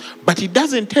long on the earth. But it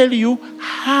doesn't tell you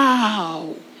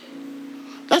how.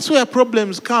 That's where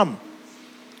problems come.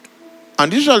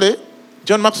 And usually,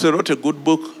 John Maxwell wrote a good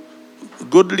book,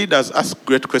 Good Leaders Ask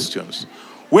Great Questions.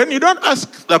 When you don't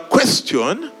ask the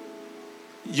question,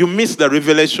 you miss the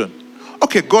revelation.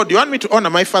 Okay, God, you want me to honor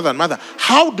my father and mother.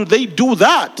 How do they do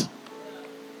that?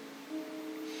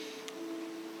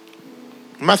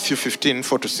 Matthew 15,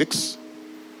 4-6.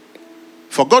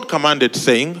 For God commanded,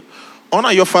 saying,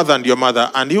 honor your father and your mother,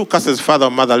 and he who curses father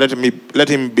or mother, let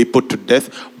him be put to death.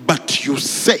 But you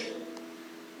say,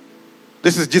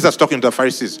 this is Jesus talking to the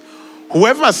Pharisees,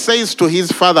 whoever says to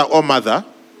his father or mother,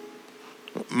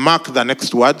 mark the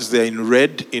next words, they're in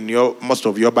red in most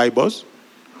of your Bibles,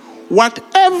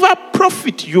 whatever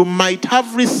profit you might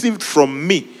have received from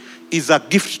me is a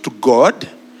gift to God,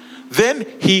 then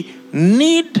he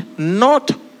need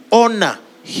not honor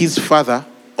his father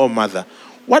or mother.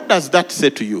 What does that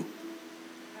say to you?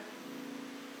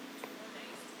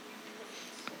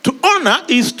 To honor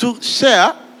is to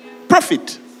share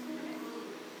profit.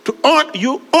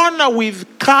 You honor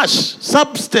with cash,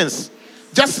 substance,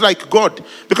 just like God.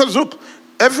 Because look,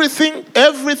 everything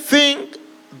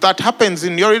that happens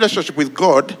in your relationship with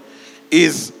God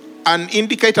is an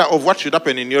indicator of what should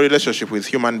happen in your relationship with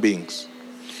human beings.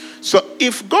 So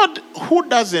if God, who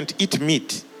doesn't eat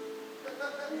meat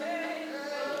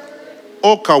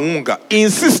or kawunga,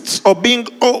 insists on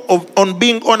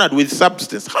being honored with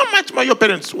substance, how much more your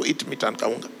parents who eat meat and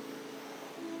kawunga?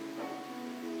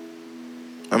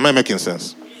 Am I making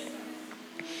sense?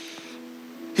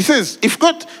 He says,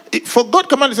 for God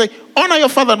commanded to say, honor your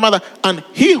father and mother, and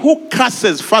he who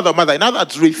curses father or mother, in other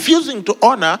words, refusing to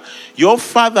honor your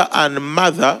father and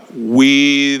mother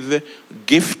with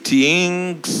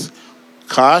giftings,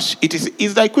 cash, it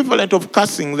is the equivalent of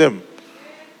cursing them.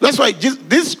 That's why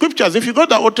these scriptures, if you go to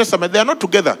the Old Testament, they are not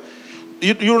together.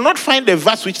 You will not find a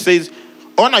verse which says,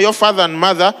 honor your father and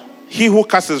mother, he who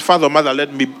curses father or mother,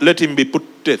 let him be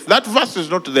put to death. That verse is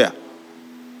not there.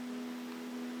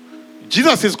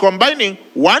 Jesus is combining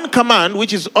one command,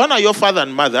 which is honor your father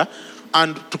and mother,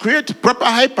 and to create proper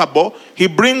hyperbole, he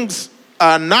brings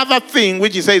another thing,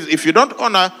 which he says,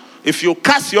 if you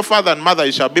curse your father and mother,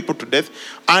 you shall be put to death.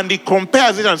 And he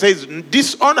compares it and says,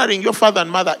 dishonoring your father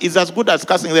and mother is as good as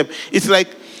cursing them. It's like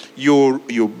you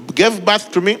gave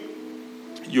birth to me,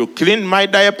 you cleaned my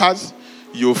diapers,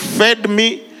 you fed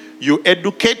me, you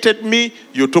educated me,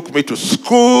 you took me to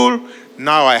school,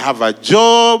 now I have a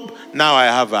job, now I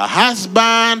have a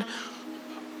husband.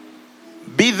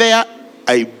 Be there,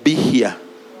 I be here.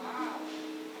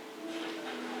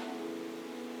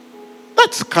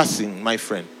 That's cursing, my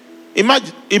friend.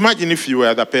 Imagine if you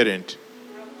were the parent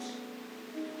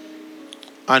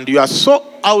and you are so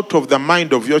out of the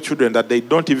mind of your children that they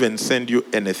don't even send you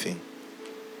anything.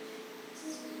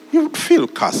 You would feel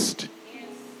cursed.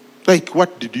 Like,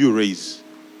 what did you raise?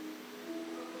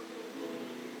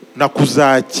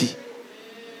 Nakuzachi.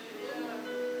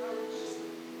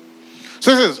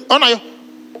 So he says, honor you.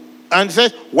 And he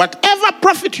says, whatever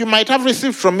profit you might have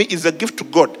received from me is a gift to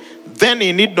God. Then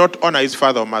he need not honor his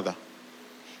father or mother.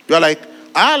 You are like,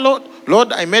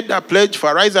 Lord, I made a pledge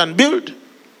for Rise and Build.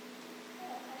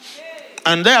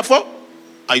 And therefore,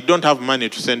 I don't have money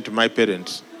to send to my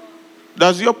parents.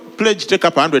 Does your pledge take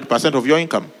up 100% of your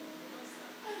income?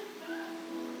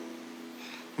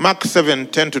 Mark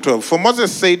 7:10-12. For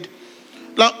Moses said,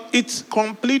 now it's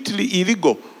completely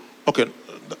illegal. Okay,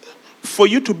 for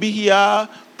you to be here,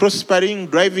 prospering,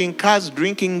 driving cars,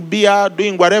 drinking beer,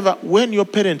 doing whatever, when your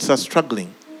parents are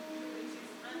struggling.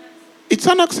 It's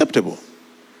unacceptable.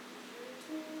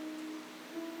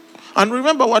 And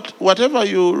remember, whatever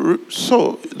you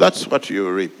sow, that's what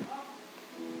you reap.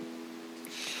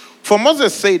 For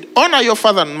Moses said, honor your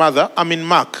father and mother, I'm in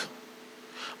Mark.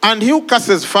 And he who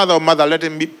curses father or mother, let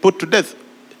him be put to death.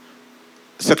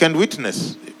 Second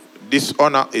witness,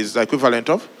 dishonor is the equivalent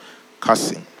of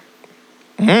cursing.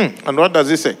 And what does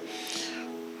he say?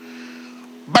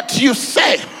 But you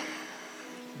say,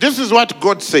 this is what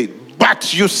God said,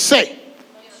 but you say.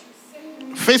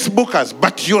 Facebookers,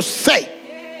 but you say.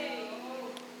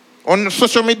 On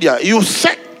social media, you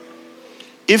say.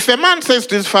 If a man says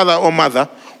to his father or mother,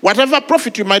 whatever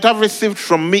profit you might have received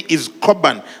from me is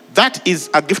korban, that is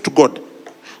a gift to God,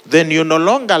 then you no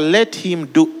longer let him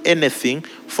do anything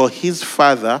for his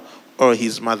father or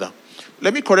his mother.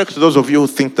 Let me correct those of you who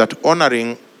think that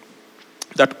honoring,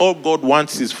 that all God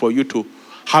wants is for you to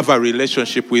have a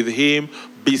relationship with him,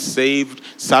 be saved,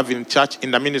 serve in church,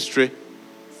 in the ministry.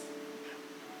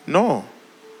 No.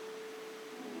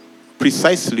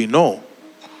 Precisely no.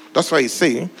 That's why he's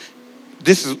saying,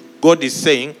 God is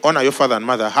saying, honor your father and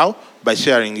mother. How? By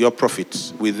sharing your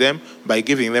profits with them, by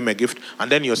giving them a gift.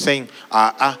 And then you're saying,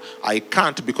 I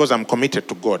can't because I'm committed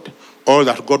to God. All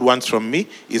that God wants from me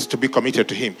is to be committed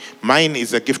to him. Mine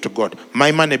is a gift to God.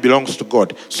 My money belongs to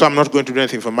God. So I'm not going to do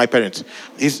anything for my parents.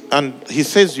 And he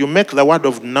says, you make the word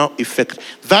of no effect.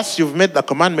 Thus you've made the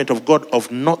commandment of God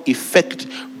of no effect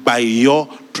by your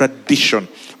tradition.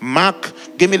 Mark,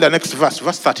 give me the next verse.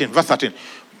 Verse 13.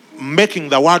 Making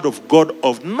the word of God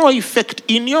of no effect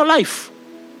in your life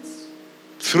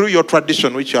through your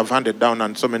tradition, which you have handed down,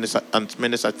 and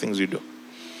many such things you do.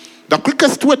 The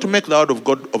quickest way to make the word of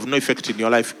God of no effect in your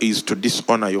life is to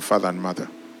dishonor your father and mother.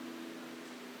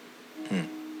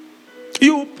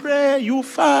 You pray, you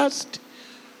fast,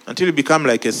 until you become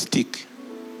like a stick,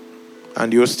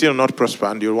 and you'll still not prosper,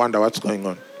 and you'll wonder what's going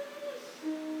on.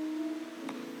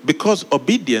 Because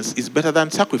obedience is better than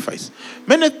sacrifice.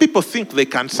 Many people think they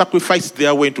can sacrifice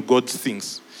their way into God's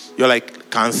things. You're like,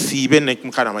 God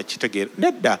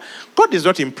is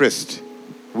not impressed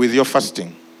with your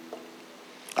fasting.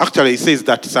 Actually, he says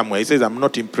that somewhere. He says, I'm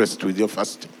not impressed with your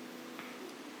fasting.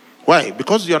 Why?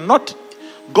 Because you're not.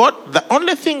 God, the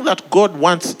only thing that God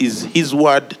wants is his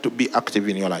word to be active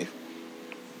in your life.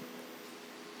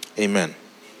 Amen.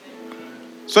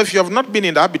 So if you have not been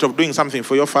in the habit of doing something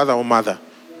for your father or mother,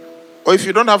 Or if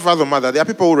you don't have father or mother, there are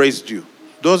people who raised you.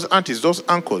 Those aunties, those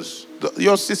uncles,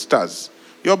 your sisters,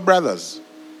 your brothers.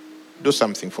 Do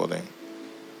something for them.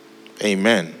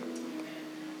 Amen.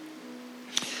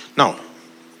 Now,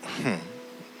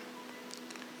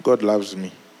 God loves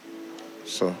me.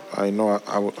 So I know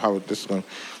how this is going.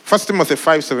 1 Timothy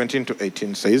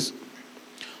 5:17-18 says,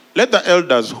 let the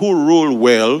elders who rule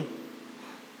well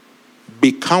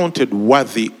be counted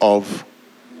worthy of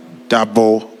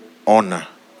double honor,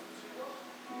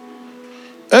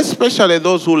 especially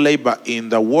those who labor in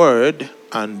the word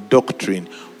and doctrine.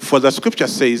 For the scripture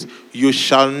says, you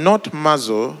shall not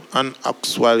muzzle an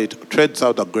ox while it treads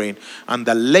out the grain, and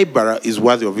the laborer is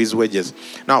worthy of his wages.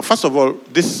 Now, first of all,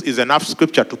 this is enough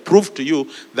scripture to prove to you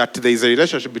that there is a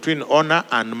relationship between honor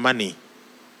and money.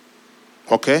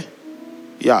 Okay?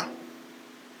 Yeah.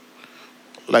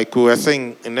 Like we were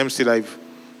saying in MC Live,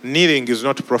 kneeling is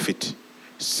not profit.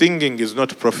 Singing is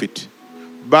not profit.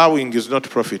 Bowing is not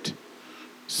profit.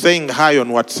 Saying hi on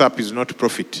WhatsApp is not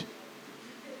profit.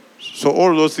 So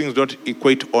all those things don't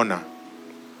equate honor.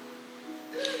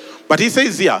 But he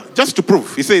says here, just to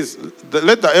prove, he says,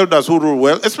 let the elders who rule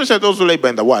well, especially those who labor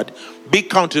in the word, be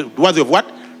counted worthy of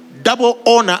what? Double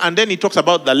honor. And then he talks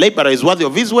about the laborer is worthy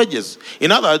of his wages.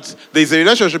 In other words, there is a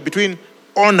relationship between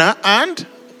honor and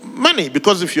money.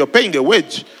 Because if you're paying a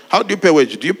wage, how do you pay a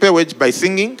wage? Do you pay a wage by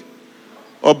singing?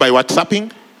 Or by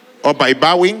WhatsApping? Or by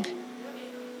bowing?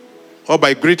 Or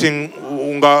by greeting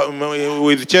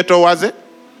with Cheto Waze?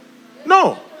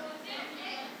 No.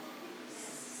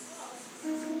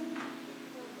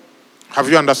 Have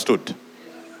you understood?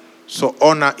 So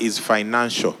honor is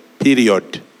financial,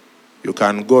 period. You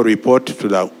can go report to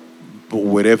the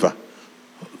wherever,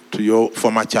 to your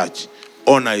former church.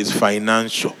 Honor is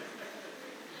financial.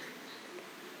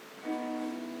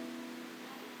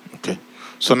 Okay.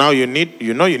 So now you need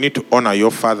to honor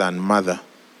your father and mother.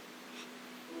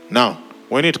 Now,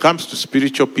 when it comes to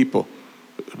spiritual people,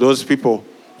 those people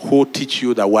who teach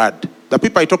you the word, the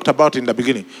people I talked about in the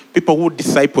beginning, people who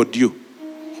discipled you,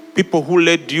 people who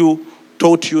led you,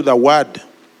 taught you the word,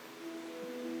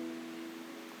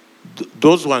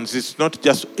 those ones,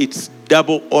 it's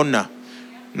double honor.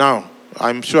 Now,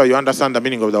 I'm sure you understand the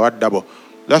meaning of the word double.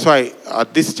 That's why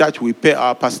at this church we pay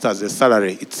our pastors a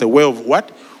salary. It's a way of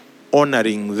what?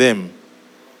 Honoring them.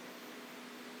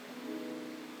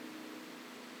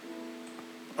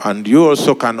 And you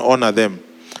also can honor them.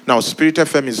 Now, Spirit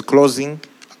FM is closing.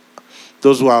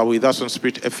 Those who are with us on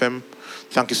Spirit FM,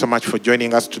 thank you so much for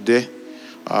joining us today.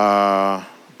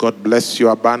 God bless you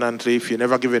abundantly. If you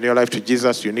never given your life to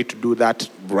Jesus, you need to do that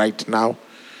right now.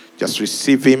 Just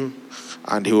receive him,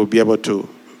 and he will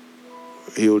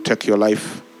take your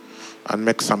life and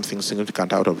make something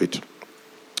significant out of it.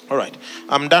 All right.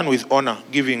 I'm done with honor,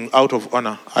 giving out of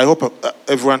honor. I hope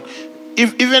everyone,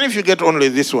 even if you get only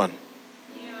this one,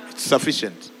 it's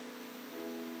sufficient.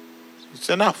 It's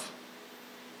enough.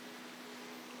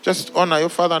 Just honor your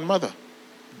father and mother.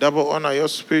 Double honor your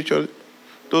spiritual,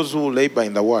 those who labor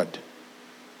in the word.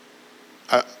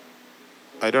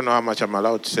 I don't know how much I'm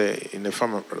allowed to say in a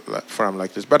forum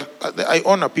like this, but I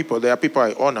honor people. There are people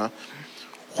I honor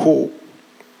who,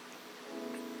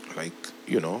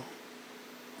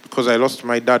 because I lost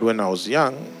my dad when I was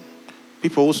young,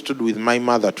 people who stood with my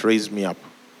mother to raise me up.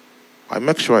 I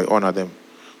make sure I honor them.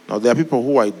 Now, there are people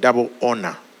who I double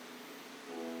honor.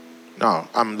 Now,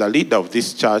 I'm the leader of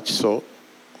this church, so,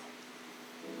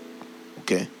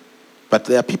 okay. But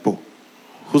there are people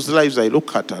whose lives I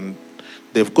look at and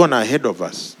they've gone ahead of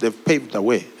us. They've paved the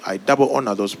way. I double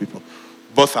honor those people.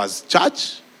 Both as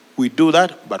church, we do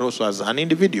that, but also as an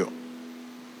individual.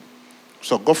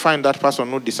 So go find that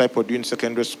person who discipled you in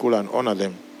secondary school and honor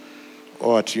them,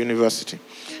 or at university.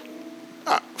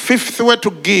 Fifth way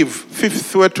to give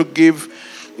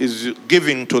is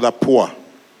giving to the poor.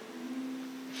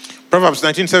 Proverbs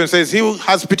 19:7 says, he who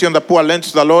has pity on the poor lends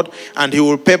to the Lord, and he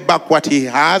will pay back what he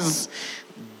has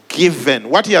given.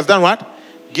 What he has done, what?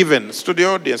 Given.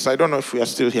 Studio audience, I don't know if we are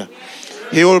still here.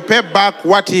 He will pay back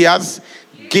what he has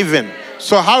given.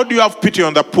 So how do you have pity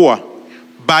on the poor?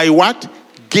 By what?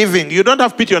 Giving. You don't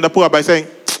have pity on the poor by saying,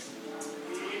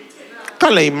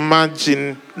 can I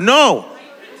imagine? No.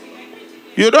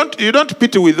 You don't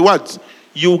pity with words.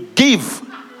 You give.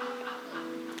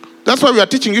 That's why we are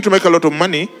teaching you to make a lot of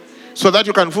money, so that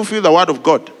you can fulfill the word of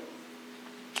God.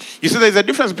 You see, there is a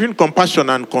difference between compassion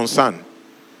and concern.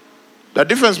 The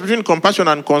difference between compassion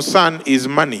and concern is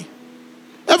money.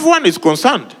 Everyone is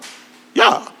concerned.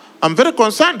 Yeah, I'm very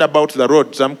concerned about the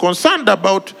roads. I'm concerned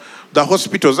about the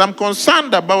hospitals. I'm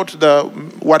concerned about the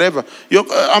whatever.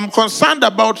 I'm concerned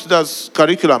about the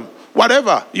curriculum.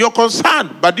 Whatever. You're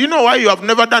concerned. But do you know why you have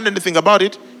never done anything about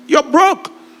it? You're broke.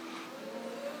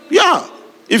 Yeah.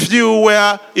 If you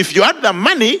had the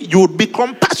money, you would be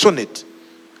compassionate.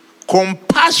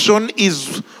 Compassion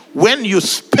is when you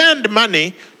spend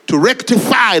money to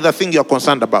rectify the thing you're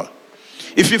concerned about.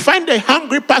 If you find a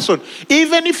hungry person,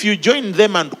 even if you join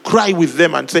them and cry with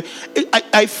them and say,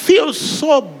 I feel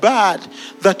so bad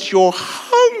that you're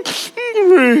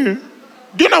hungry.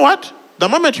 Do you know what? The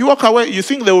moment you walk away, you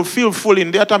think they will feel full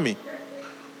in their tummy.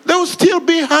 They will still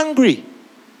be hungry.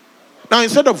 Now,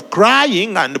 instead of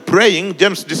crying and praying,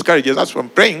 James discourages us from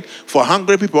praying for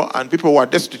hungry people and people who are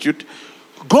destitute.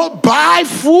 Go buy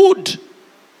food.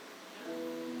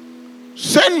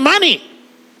 Send money.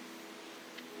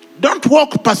 Don't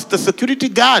walk past the security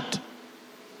guard.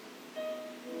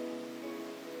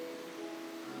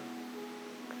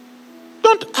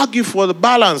 Don't argue for the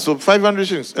balance of 500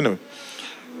 shillings. Anyway.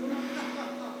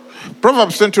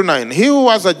 Proverbs 10:9. He who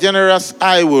has a generous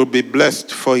eye will be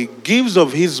blessed, for he gives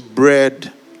of his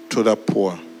bread to the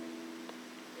poor.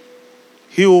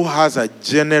 He who has a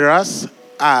generous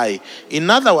eye. In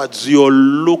other words, you're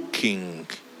looking.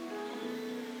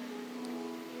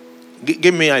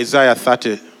 Give me Isaiah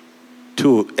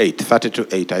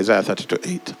 32:8. Isaiah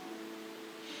 32:8.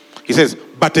 He says,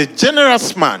 but a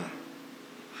generous man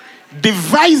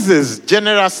devises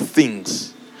generous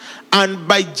things, and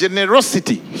by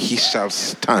generosity he shall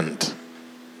stand.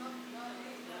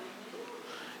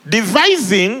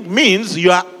 Devising means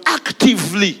you are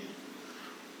actively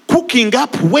cooking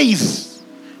up ways,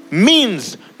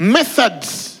 means,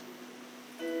 methods.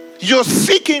 You're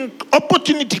seeking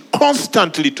opportunity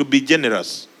constantly to be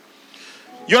generous.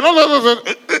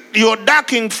 You're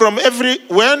ducking from every,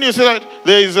 when you say that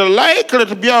there is a likely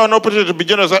to be an opportunity to be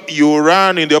generous, you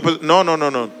run in the opposite. No.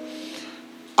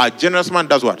 A generous man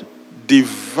does what?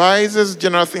 Devises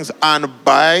generous things, and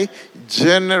by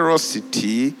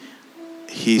generosity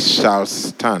he shall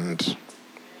stand.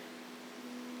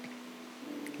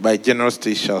 By generosity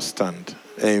he shall stand.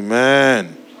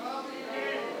 Amen.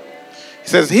 He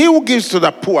says, he who gives to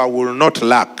the poor will not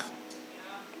lack.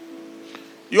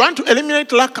 You want to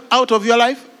eliminate lack out of your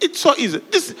life? It's so easy.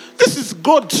 This is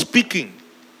God speaking.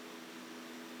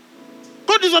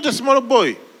 God is not a small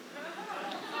boy.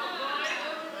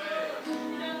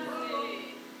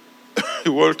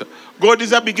 Walter, God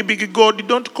is a big God.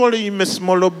 Don't call him a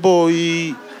smaller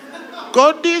boy.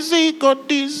 God is a big God.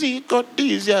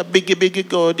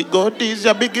 God is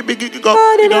a big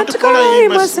God. You don't call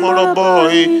him a smaller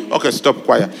boy. Okay, stop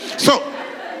quiet. So,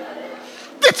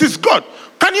 this is God.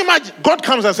 Can you imagine? God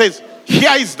comes and says,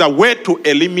 here is the way to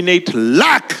eliminate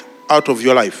lack out of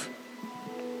your life.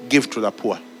 Give to the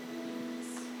poor.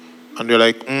 And you're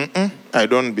like, I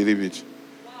don't believe it.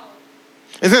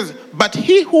 It says, but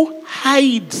he who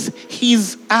hides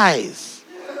his eyes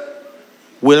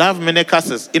will have many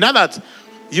curses. In other words,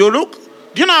 you look,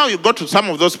 do you know how you go to some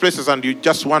of those places and you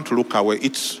just want to look away?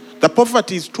 The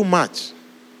poverty is too much.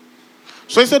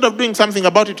 So instead of doing something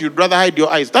about it, you'd rather hide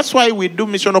your eyes. That's why we do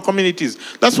missional communities.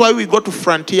 That's why we go to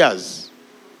frontiers.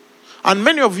 And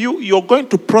many of you, you're going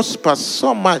to prosper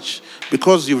so much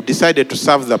because you've decided to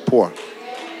serve the poor.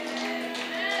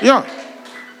 Yeah.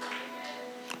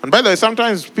 And by the way,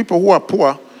 sometimes people who are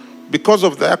poor, because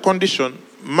of their condition,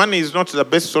 money is not the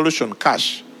best solution,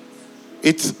 cash.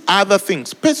 It's other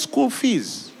things. Pay school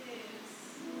fees.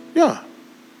 Yeah.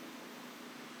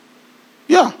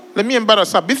 Yeah. Let me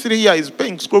embarrass her. B3 here is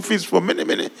paying school fees for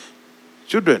many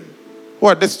children who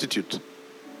are destitute.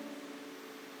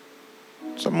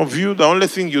 Some of you, the only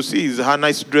thing you see is her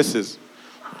nice dresses.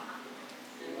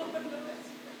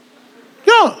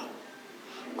 Yeah.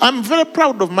 I'm very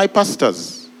proud of my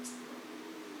pastors.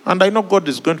 And I know God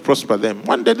is going to prosper them.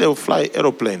 One day they will fly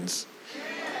aeroplanes.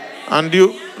 And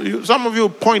you, some of you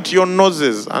point your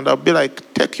noses, and I'll be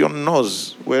like, take your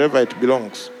nose wherever it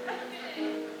belongs.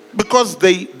 Because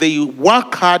they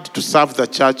work hard to serve the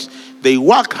church. They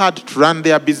work hard to run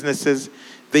their businesses.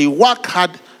 They work hard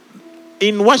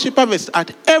in Worship Harvest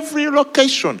at every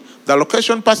location. The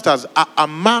location pastors are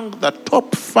among the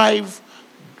top 5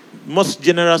 most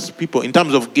generous people in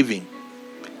terms of giving.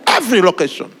 Every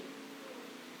location.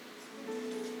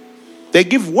 They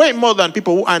give way more than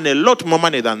people who earn a lot more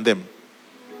money than them.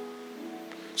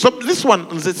 So this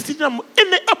one is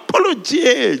any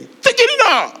apology. Take it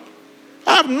out.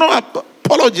 I have no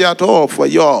apology at all for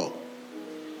y'all.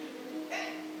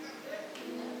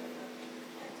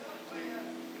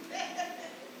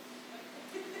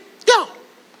 Yeah.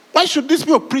 Why should these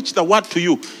people preach the word to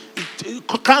you?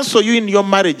 Cancel you in your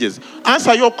marriages.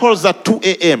 Answer your calls at 2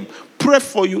 a.m. Pray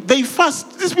for you. They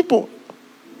fast. These people.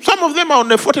 Some of them are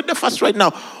on a 40-day fast right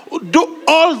now. Do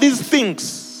all these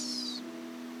things.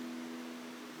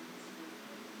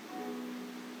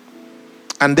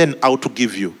 and then out to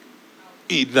give you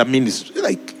in the ministry.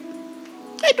 Like,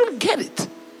 I don't get it.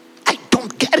 I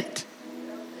don't get it.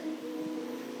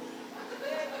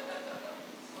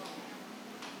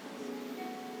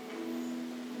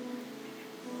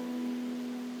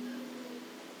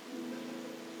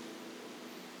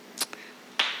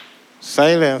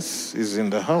 Silence is in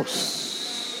the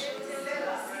house.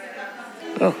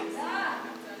 Oh.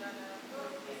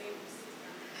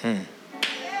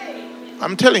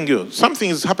 I'm telling you, something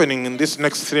is happening in this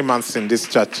next 3 months in this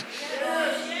church.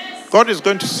 God is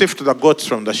going to sift the goats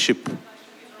from the sheep.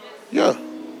 Yeah.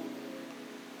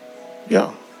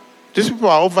 Yeah. These people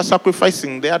are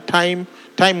over-sacrificing their time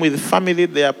with family.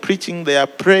 They are preaching, they are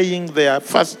praying, they are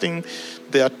fasting,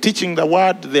 they are teaching the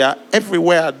word, they are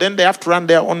everywhere. Then they have to run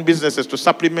their own businesses to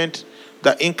supplement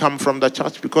the income from the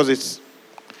church because it's...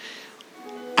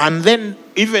 And then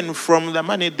even from the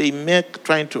money they make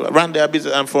trying to run their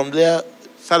business and from their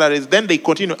salaries, then they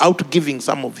continue out giving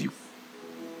some of you.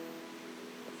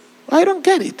 I don't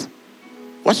get it.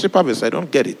 What's the purpose? I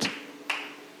don't get it.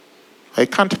 I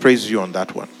can't praise you on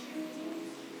that one.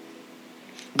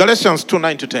 Galatians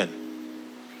 2:9-10.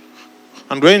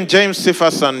 And when James,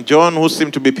 Cephas, and John, who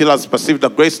seemed to be pillars, perceived the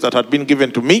grace that had been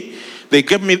given to me, they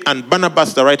gave me and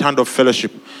Barnabas the right hand of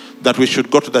fellowship, that we should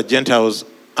go to the Gentiles,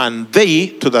 and they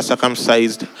to the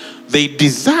circumcised. They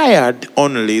desired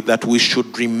only that we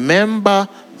should remember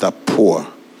the poor,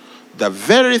 the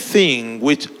very thing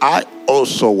which I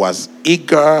also was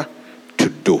eager to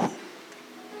do.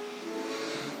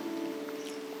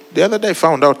 The other day I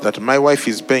found out that my wife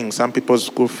is paying some people's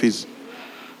school fees,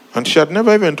 and she had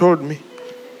never even told me.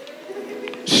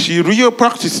 She really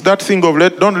practiced that thing of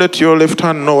don't let your left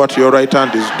hand know what your right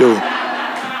hand is doing.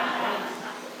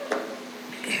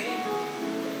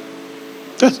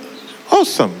 That's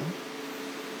awesome.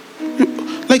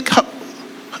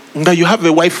 You have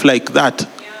a wife like that.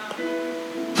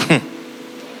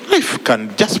 Life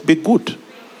can just be good.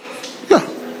 Yeah.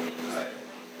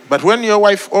 But when your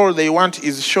wife, all they want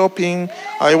is shopping,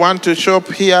 I want to shop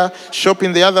here, shop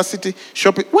in the other city,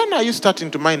 shopping. When are you starting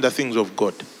to mind the things of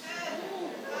God?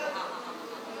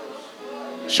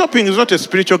 Shopping is not a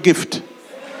spiritual gift.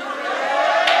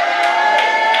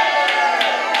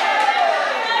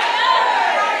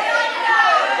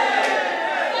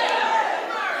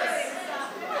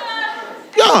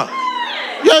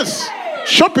 Yes,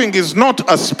 shopping is not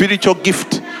a spiritual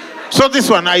gift. So this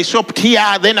one, I shopped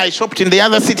here, then I shopped in the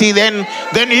other city, then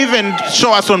even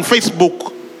show us on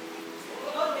Facebook.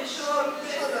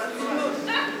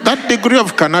 That degree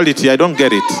of carnality, I don't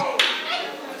get it.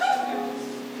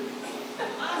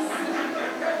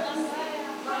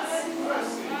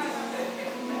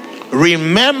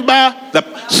 Remember,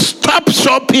 stop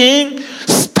shopping,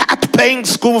 start paying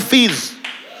school fees.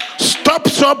 Stop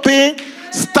shopping.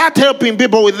 Start helping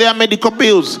people with their medical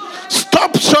bills.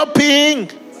 Stop shopping.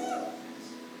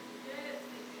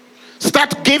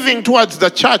 Start giving towards the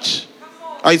church.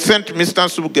 I sent Mr.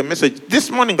 Nsubuk a message. This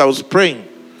morning I was praying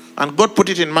and God put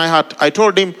it in my heart. I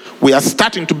told him we are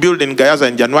starting to build in Gayaza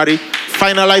in January.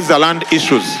 Finalize the land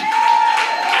issues.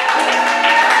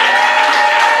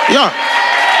 Yeah.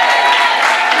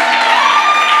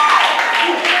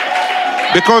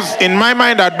 Because in my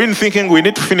mind, I'd been thinking we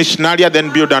need to finish Nalia,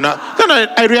 then build another. Then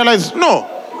I realized, no.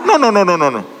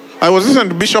 I was listening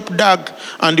to Bishop Doug,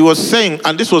 and he was saying,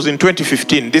 and this was in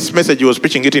 2015, this message he was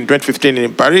preaching it in 2015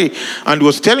 in Paris, and he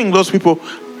was telling those people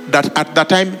that at that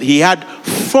time he had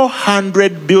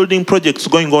 400 building projects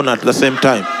going on at the same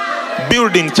time.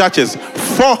 Building churches,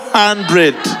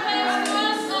 400.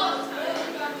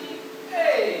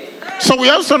 So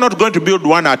we're also not going to build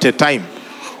one at a time.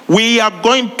 We are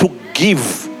going to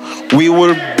give. We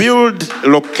will build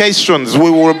locations. We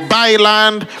will buy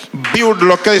land, build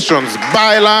locations.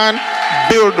 Buy land,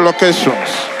 build locations.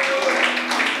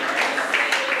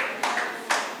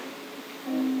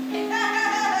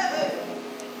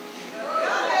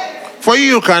 For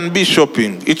you can be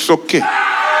shopping. It's okay.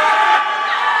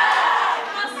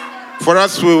 For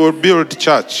us, we will build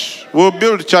church. We'll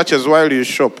build churches while you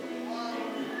shop.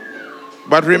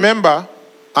 But remember,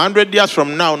 100 years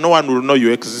from now, no one will know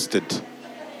you existed.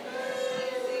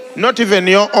 Not even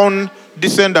your own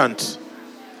descendants.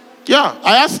 Yeah,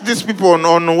 I asked these people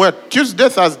on what?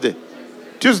 Thursday.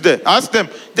 I asked them,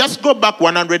 just go back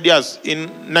 100 years. In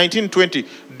 1920,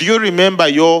 do you remember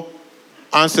your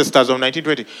ancestors of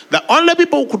 1920? The only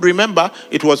people who could remember,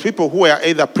 it was people who were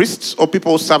either priests or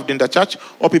people who served in the church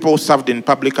or people who served in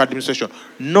public administration.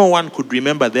 No one could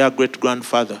remember their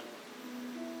great-grandfather.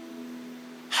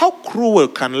 How cruel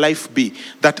can life be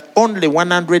that only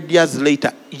 100 years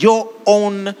later, your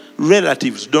own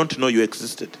relatives don't know you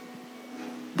existed?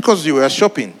 because you were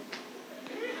shopping.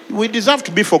 We deserve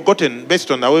to be forgotten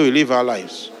based on the way we live our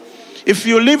lives. If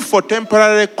you live for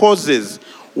temporary causes,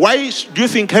 why do you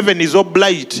think heaven is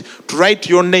obliged to write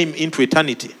your name into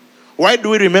eternity? Why do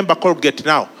we remember Colgate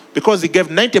now? Because he gave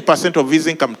 90% of his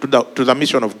income to the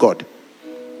mission of God.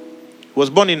 He was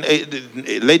born in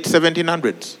late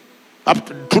 1700s. Up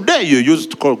to today you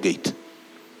used Colgate.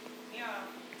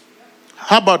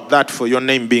 How about that for your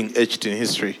name being etched in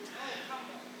history?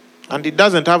 And he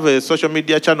doesn't have a social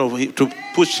media channel to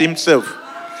push himself.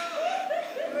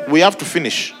 We have to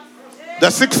finish. The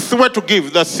sixth way to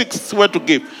give. The sixth way to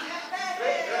give.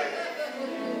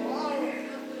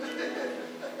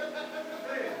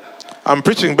 I'm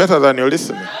preaching better than you're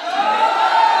listening.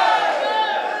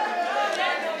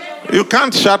 You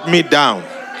can't shut me down.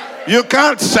 You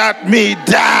can't shut me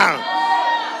down.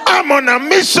 I'm on a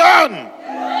mission.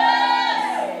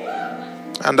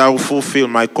 And I will fulfill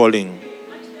my calling.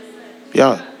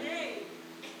 Yeah.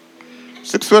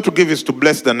 Sixth way to give is to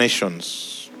bless the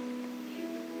nations.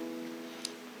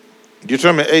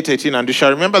 Deuteronomy 8:18, and you shall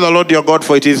remember the Lord your God,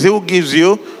 for it is he who gives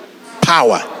you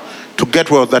power to get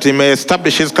wealth, that he may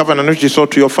establish his covenant which he swore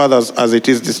to your fathers as it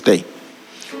is this day.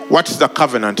 What is the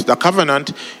covenant? The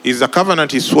covenant is the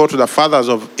covenant he swore to the fathers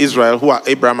of Israel, who are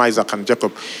Abraham, Isaac, and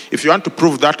Jacob. If you want to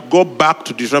prove that, go back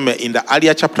to Deuteronomy in the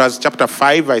earlier chapters, chapter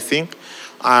 5, I think,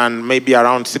 and maybe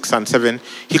around 6 and 7.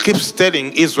 He keeps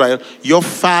telling Israel, your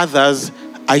fathers,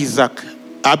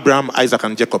 Abraham, Isaac,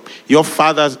 and Jacob. Your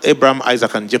fathers, Abraham,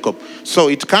 Isaac, and Jacob. So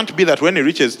it can't be that when he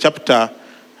reaches chapter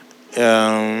 8,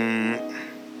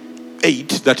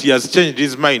 that he has changed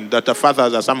his mind, that the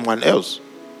fathers are someone else.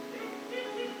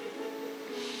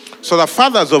 So the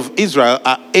fathers of Israel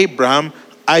are Abraham,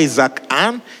 Isaac,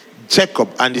 and Jacob.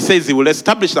 And he says he will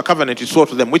establish the covenant he swore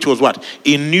to them, which was what?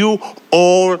 In you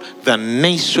all the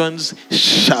nations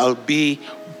shall be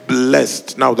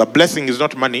blessed. Now the blessing is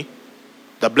not money.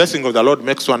 The blessing of the Lord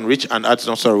makes one rich and adds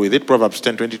no sorrow with it. Proverbs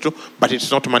 10:22. But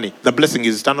it's not money. The blessing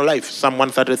is eternal life. Psalm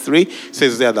 133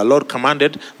 says there, the Lord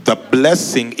commanded the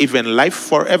blessing, even life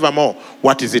forevermore.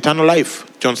 What is eternal life?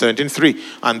 John 17:3.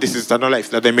 And this is eternal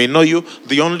life, that they may know you,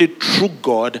 the only true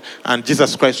God, and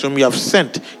Jesus Christ whom you have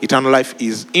sent. Eternal life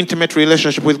is intimate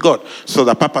relationship with God. So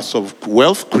the purpose of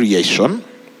wealth creation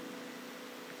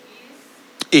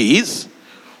is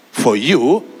for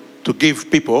you to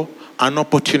give people an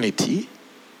opportunity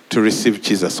to receive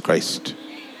Jesus Christ.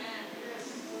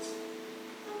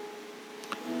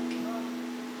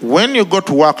 When you go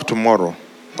to work tomorrow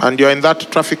and you're in that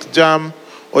traffic jam,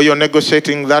 or you're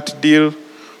negotiating that deal,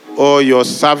 or you're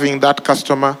serving that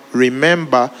customer,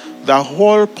 remember the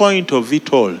whole point of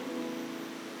it all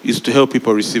is to help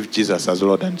people receive Jesus as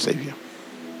Lord and Savior.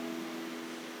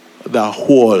 The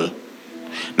whole.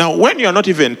 Now, when you're not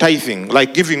even tithing,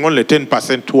 like giving only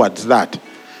 10% towards that,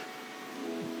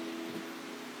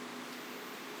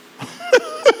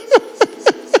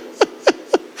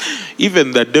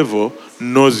 even the devil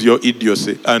knows your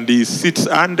idiocy, and he sits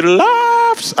and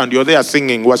laughs, and you're there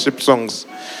singing worship songs.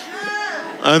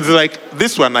 And it's like,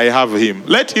 this one I have him.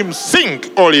 Let him sing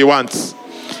all he wants.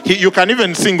 You can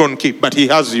even sing on key, but he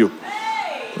has you.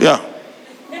 Yeah.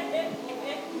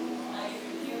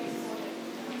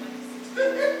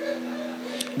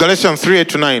 Galatians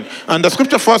 3:8-9. And the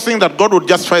scripture foreseeing that God would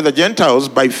justify the Gentiles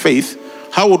by faith.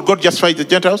 How would God justify the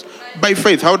Gentiles? By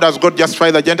faith. How does God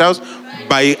justify the Gentiles?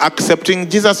 By accepting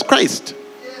Jesus Christ.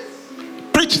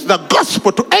 Preach the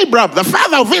gospel to Abraham, the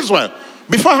father of Israel,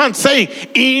 beforehand, saying,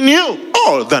 in you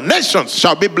all the nations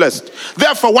shall be blessed.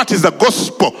 Therefore, what is the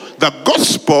gospel? The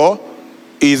gospel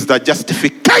is the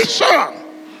justification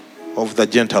of the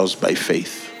Gentiles by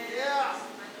faith.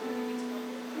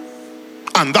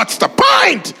 And that's the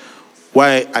point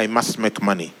why I must make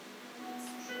money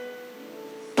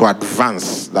to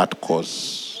advance that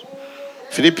cause.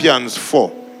 Philippians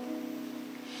 4.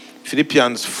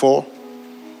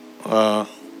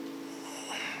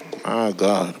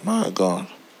 My God.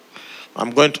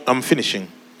 I'm finishing.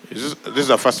 This is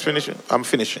the first finishing. I'm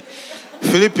finishing.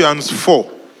 Philippians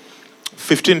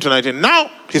 4:15-19.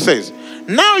 Now, he says,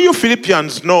 now you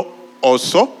Philippians know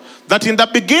also that in the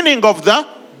beginning of the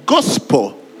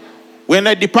gospel, when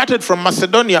I departed from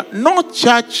Macedonia, no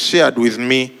church shared with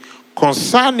me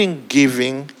concerning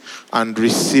giving and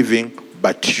receiving,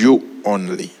 but you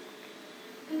only.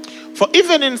 For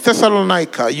even in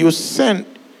Thessalonica, you sent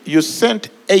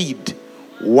aid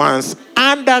once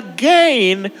and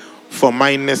again for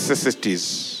my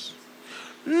necessities.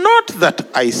 Not that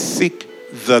I seek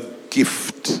the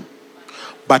gift,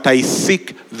 but I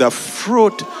seek the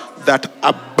fruit that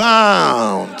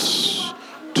abounds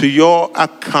to your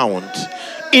account.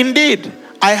 Indeed,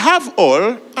 I have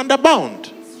all and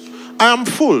abound. I am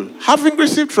full, having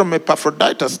received from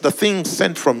Epaphroditus the things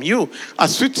sent from you, a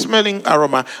sweet-smelling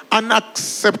aroma, an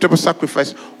acceptable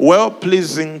sacrifice,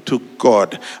 well-pleasing to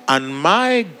God. And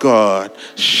my God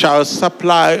shall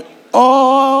supply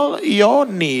all your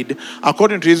need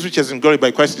according to his riches in glory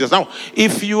by Christ Jesus. Now,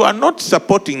 if you are not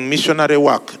supporting missionary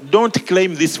work, don't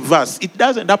claim this verse. It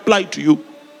doesn't apply to you.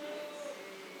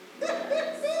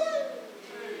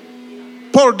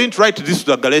 Paul didn't write this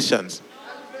to the Galatians.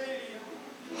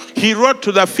 He wrote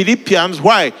to the Philippians.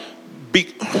 Why? You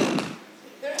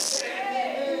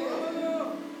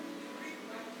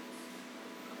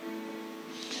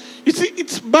see,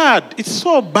 it's bad. It's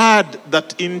so bad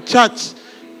that in church,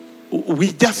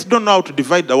 we just don't know how to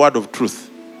divide the word of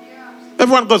truth.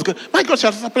 Everyone goes, my God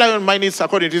shall supply all my needs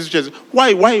according to his riches.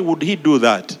 Why would he do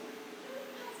that?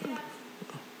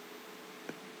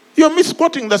 You're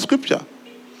misquoting the scripture.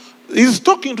 He's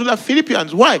talking to the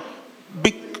Philippians. Why?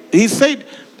 He said,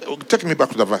 take me back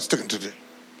to the verse.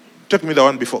 Take me the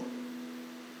one before.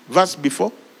 Verse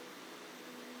before.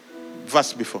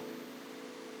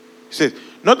 He says,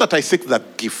 not that I seek the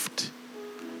gift.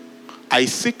 I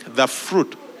seek the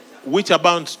fruit which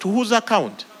abounds to whose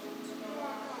account?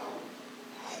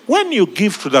 When you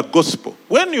give to the gospel,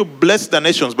 when you bless the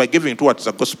nations by giving towards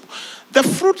the gospel, the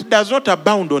fruit does not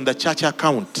abound on the church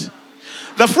account.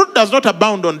 The fruit does not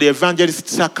abound on the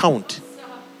evangelist's account.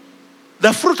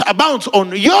 The fruit abounds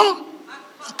on your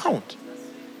account.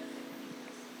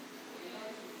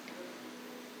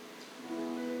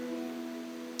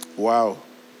 Wow.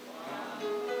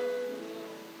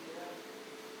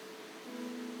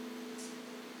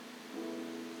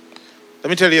 Let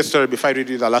me tell you a story before I read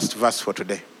you the last verse for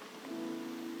today.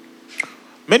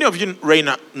 Many of you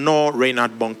know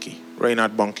Reinhard Bonnke.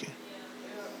 Reinhard Bonnke.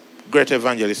 Great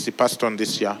evangelist. He passed on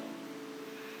this year.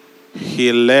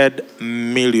 He led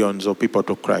millions of people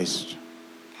to Christ.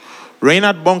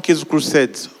 Reinhard Bonnke's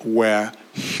crusades were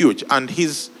huge, and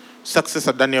his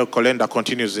successor Daniel Kolenda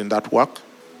continues in that work.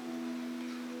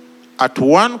 At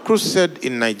one crusade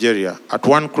in Nigeria,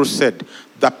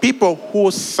 the people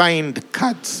who signed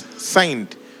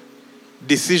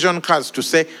decision cards to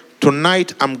say,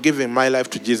 tonight I'm giving my life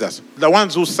to Jesus. The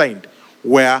ones who signed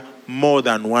were more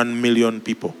than 1 million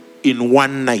people in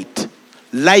one night.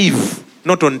 Live,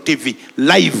 not on TV,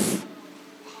 live,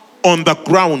 on the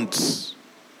grounds.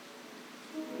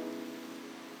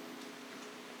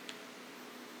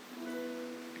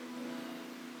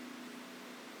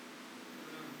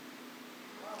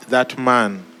 That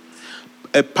man.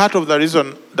 A part of the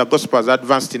reason the gospel has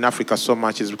advanced in Africa so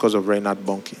much is because of Reinhard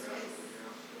Bonnke.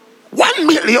 1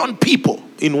 million people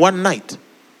in one night.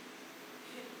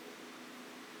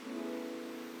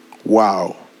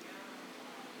 Wow.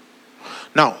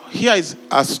 Now, here is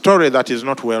a story that is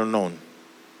not well known.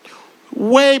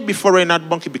 Way before Reinhard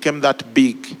Bonnke became that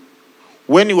big,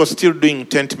 when he was still doing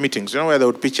tent meetings, you know where they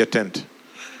would pitch a tent?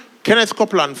 Kenneth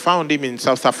Copeland found him in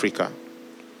South Africa.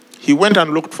 He went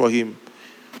and looked for him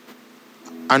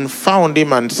and found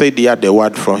him and said he had a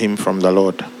word for him from the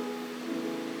Lord.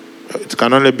 It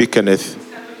can only be Kenneth.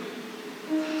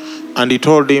 And he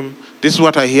told him, this is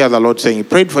what I hear the Lord saying. He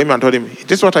prayed for him and told him,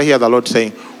 this is what I hear the Lord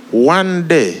saying. One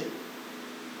day,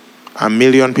 1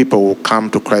 million people will come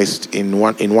to Christ in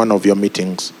one of your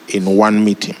meetings, in one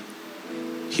meeting.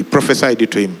 He prophesied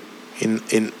it to him in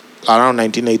around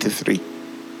 1983.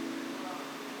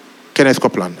 Kenneth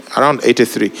Copeland, around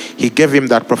 83, he gave him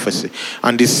that prophecy.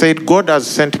 And he said, God has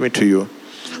sent me to you.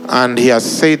 And he has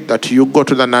said that you go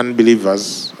to the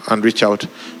non-believers and reach out.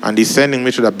 And he's sending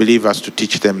me to the believers to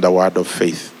teach them the word of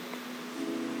faith.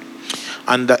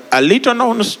 And a little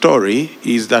known story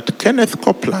is that Kenneth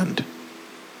Copeland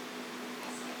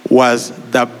was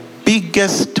the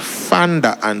biggest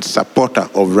funder and supporter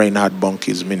of Reinhard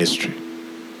Bonnke's ministry.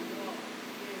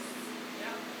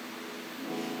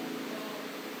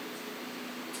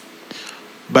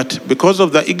 But because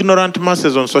of the ignorant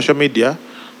masses on social media,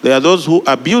 there are those who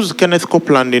abuse Kenneth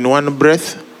Copeland in one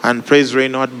breath and praise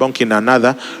Reinhard Bonnke in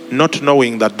another, not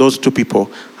knowing that those two people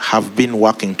have been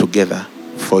working together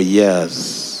for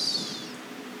years.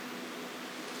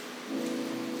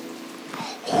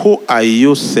 Who are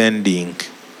you sending?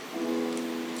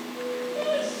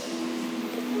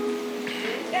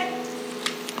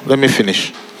 Let me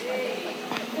finish.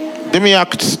 Give me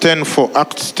Acts 10:4.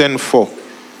 Acts 10:4.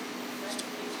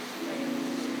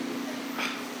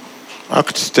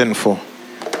 Acts 10:4.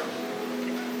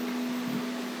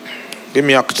 Give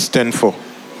me Acts 10:4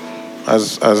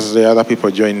 as the other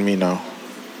people join me now.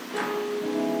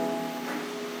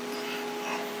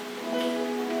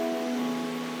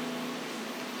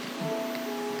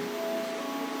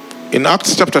 In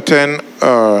Acts chapter 10,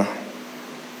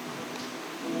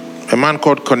 a man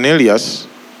called Cornelius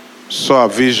saw a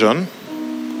vision.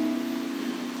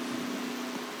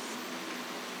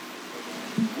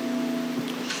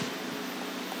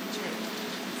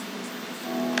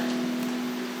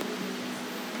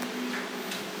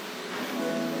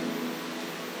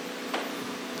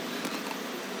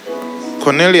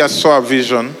 Cornelius saw a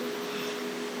vision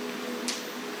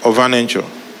of an angel.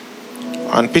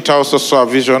 And Peter also saw a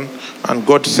vision, and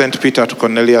God sent Peter to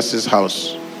Cornelius'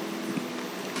 house.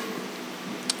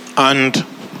 And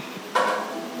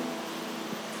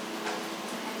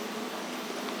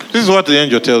this is what the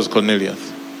angel tells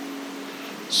Cornelius.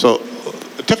 So,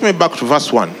 take me back to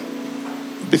verse 1.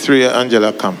 B3,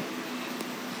 Angela, come.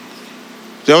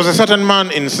 There was a certain man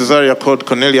in Caesarea called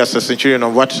Cornelius, a centurion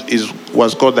of what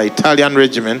was called the Italian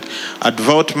regiment, a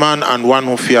devout man and one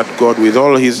who feared God with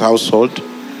all his household,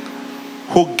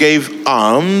 who gave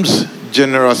alms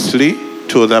generously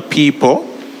to the people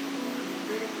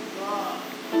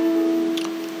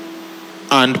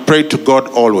and prayed to God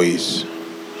always.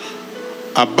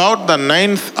 About the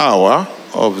 9th hour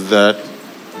of the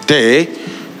day,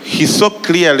 he saw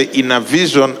clearly in a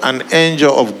vision an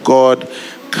angel of God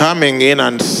coming in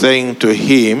and saying to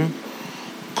him,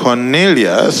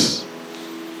 Cornelius.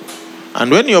 And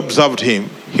when he observed him,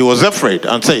 he was afraid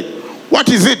and said, what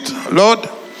is it, Lord?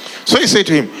 So he said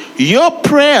to him, your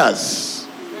prayers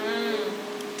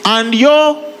and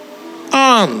your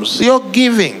alms, your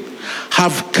giving,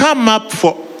 have come up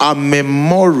for a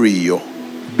memorial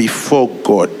before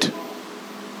God.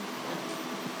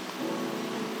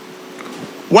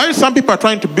 While some people are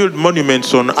trying to build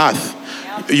monuments on earth,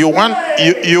 you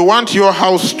want your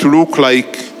house to look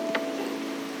like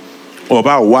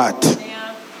about what?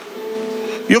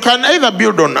 You can either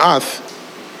build on earth,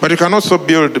 but you can also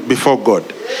build before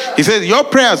God. He says, your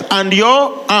prayers and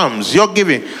your alms, your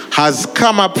giving, has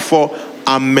come up for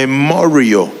a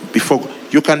memorial before God.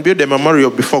 You can build a memorial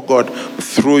before God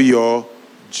through your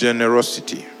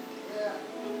generosity.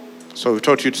 So we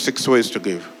taught you 6 ways to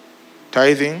give.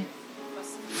 Tithing,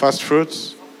 first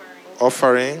fruits,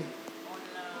 offering,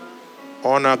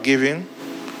 honor giving,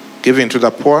 giving to the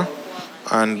poor,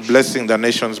 and blessing the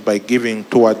nations by giving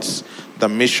towards the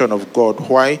mission of God.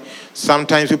 Why?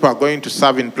 Sometimes people are going to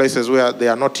serve in places where they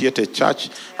are not yet a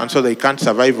church, and so they can't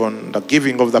survive on the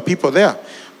giving of the people there.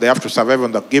 They have to survive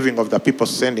on the giving of the people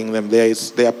sending them. There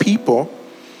are people,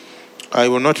 I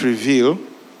will not reveal.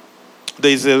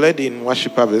 There is a lady in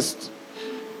Worship Harvest.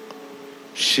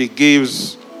 She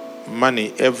gives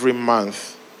money every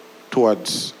month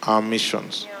towards our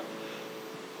missions.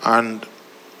 And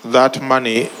that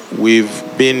money, we've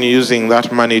been using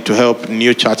that money to help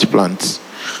new church plants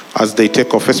as they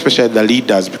take off, especially the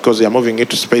leaders, because they are moving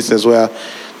into spaces where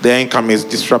their income is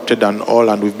disrupted and all,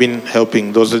 and we've been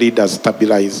helping those leaders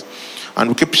stabilize. And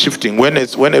we keep shifting. When a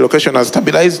location has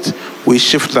stabilized, we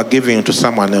shift the giving to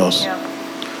someone else. Yeah.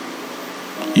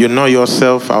 You know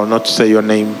yourself, I will not say your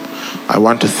name. I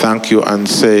want to thank you and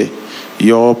say,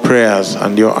 your prayers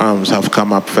and your alms have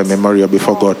come up for memorial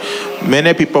before God.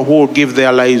 Many people who will give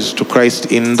their lives to Christ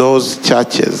in those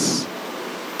churches,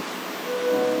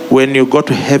 when you go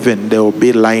to heaven, they will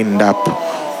be lined up,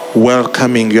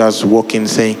 welcoming you as walking,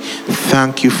 saying,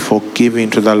 thank you for giving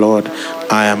to the Lord.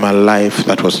 I am a life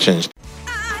that was changed.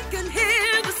 I can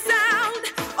hear the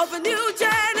sound of a new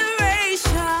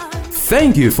generation.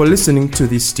 Thank you for listening to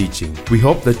this teaching. We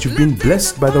hope that you've been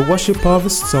blessed by the Worship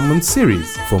Harvest Sermon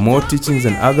Series. For more teachings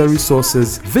and other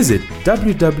resources, visit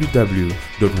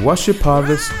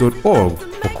www.worshipharvest.org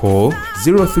or call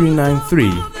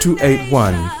 0393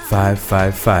 281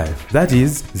 555. That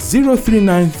is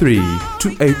 0393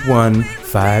 281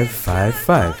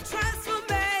 555.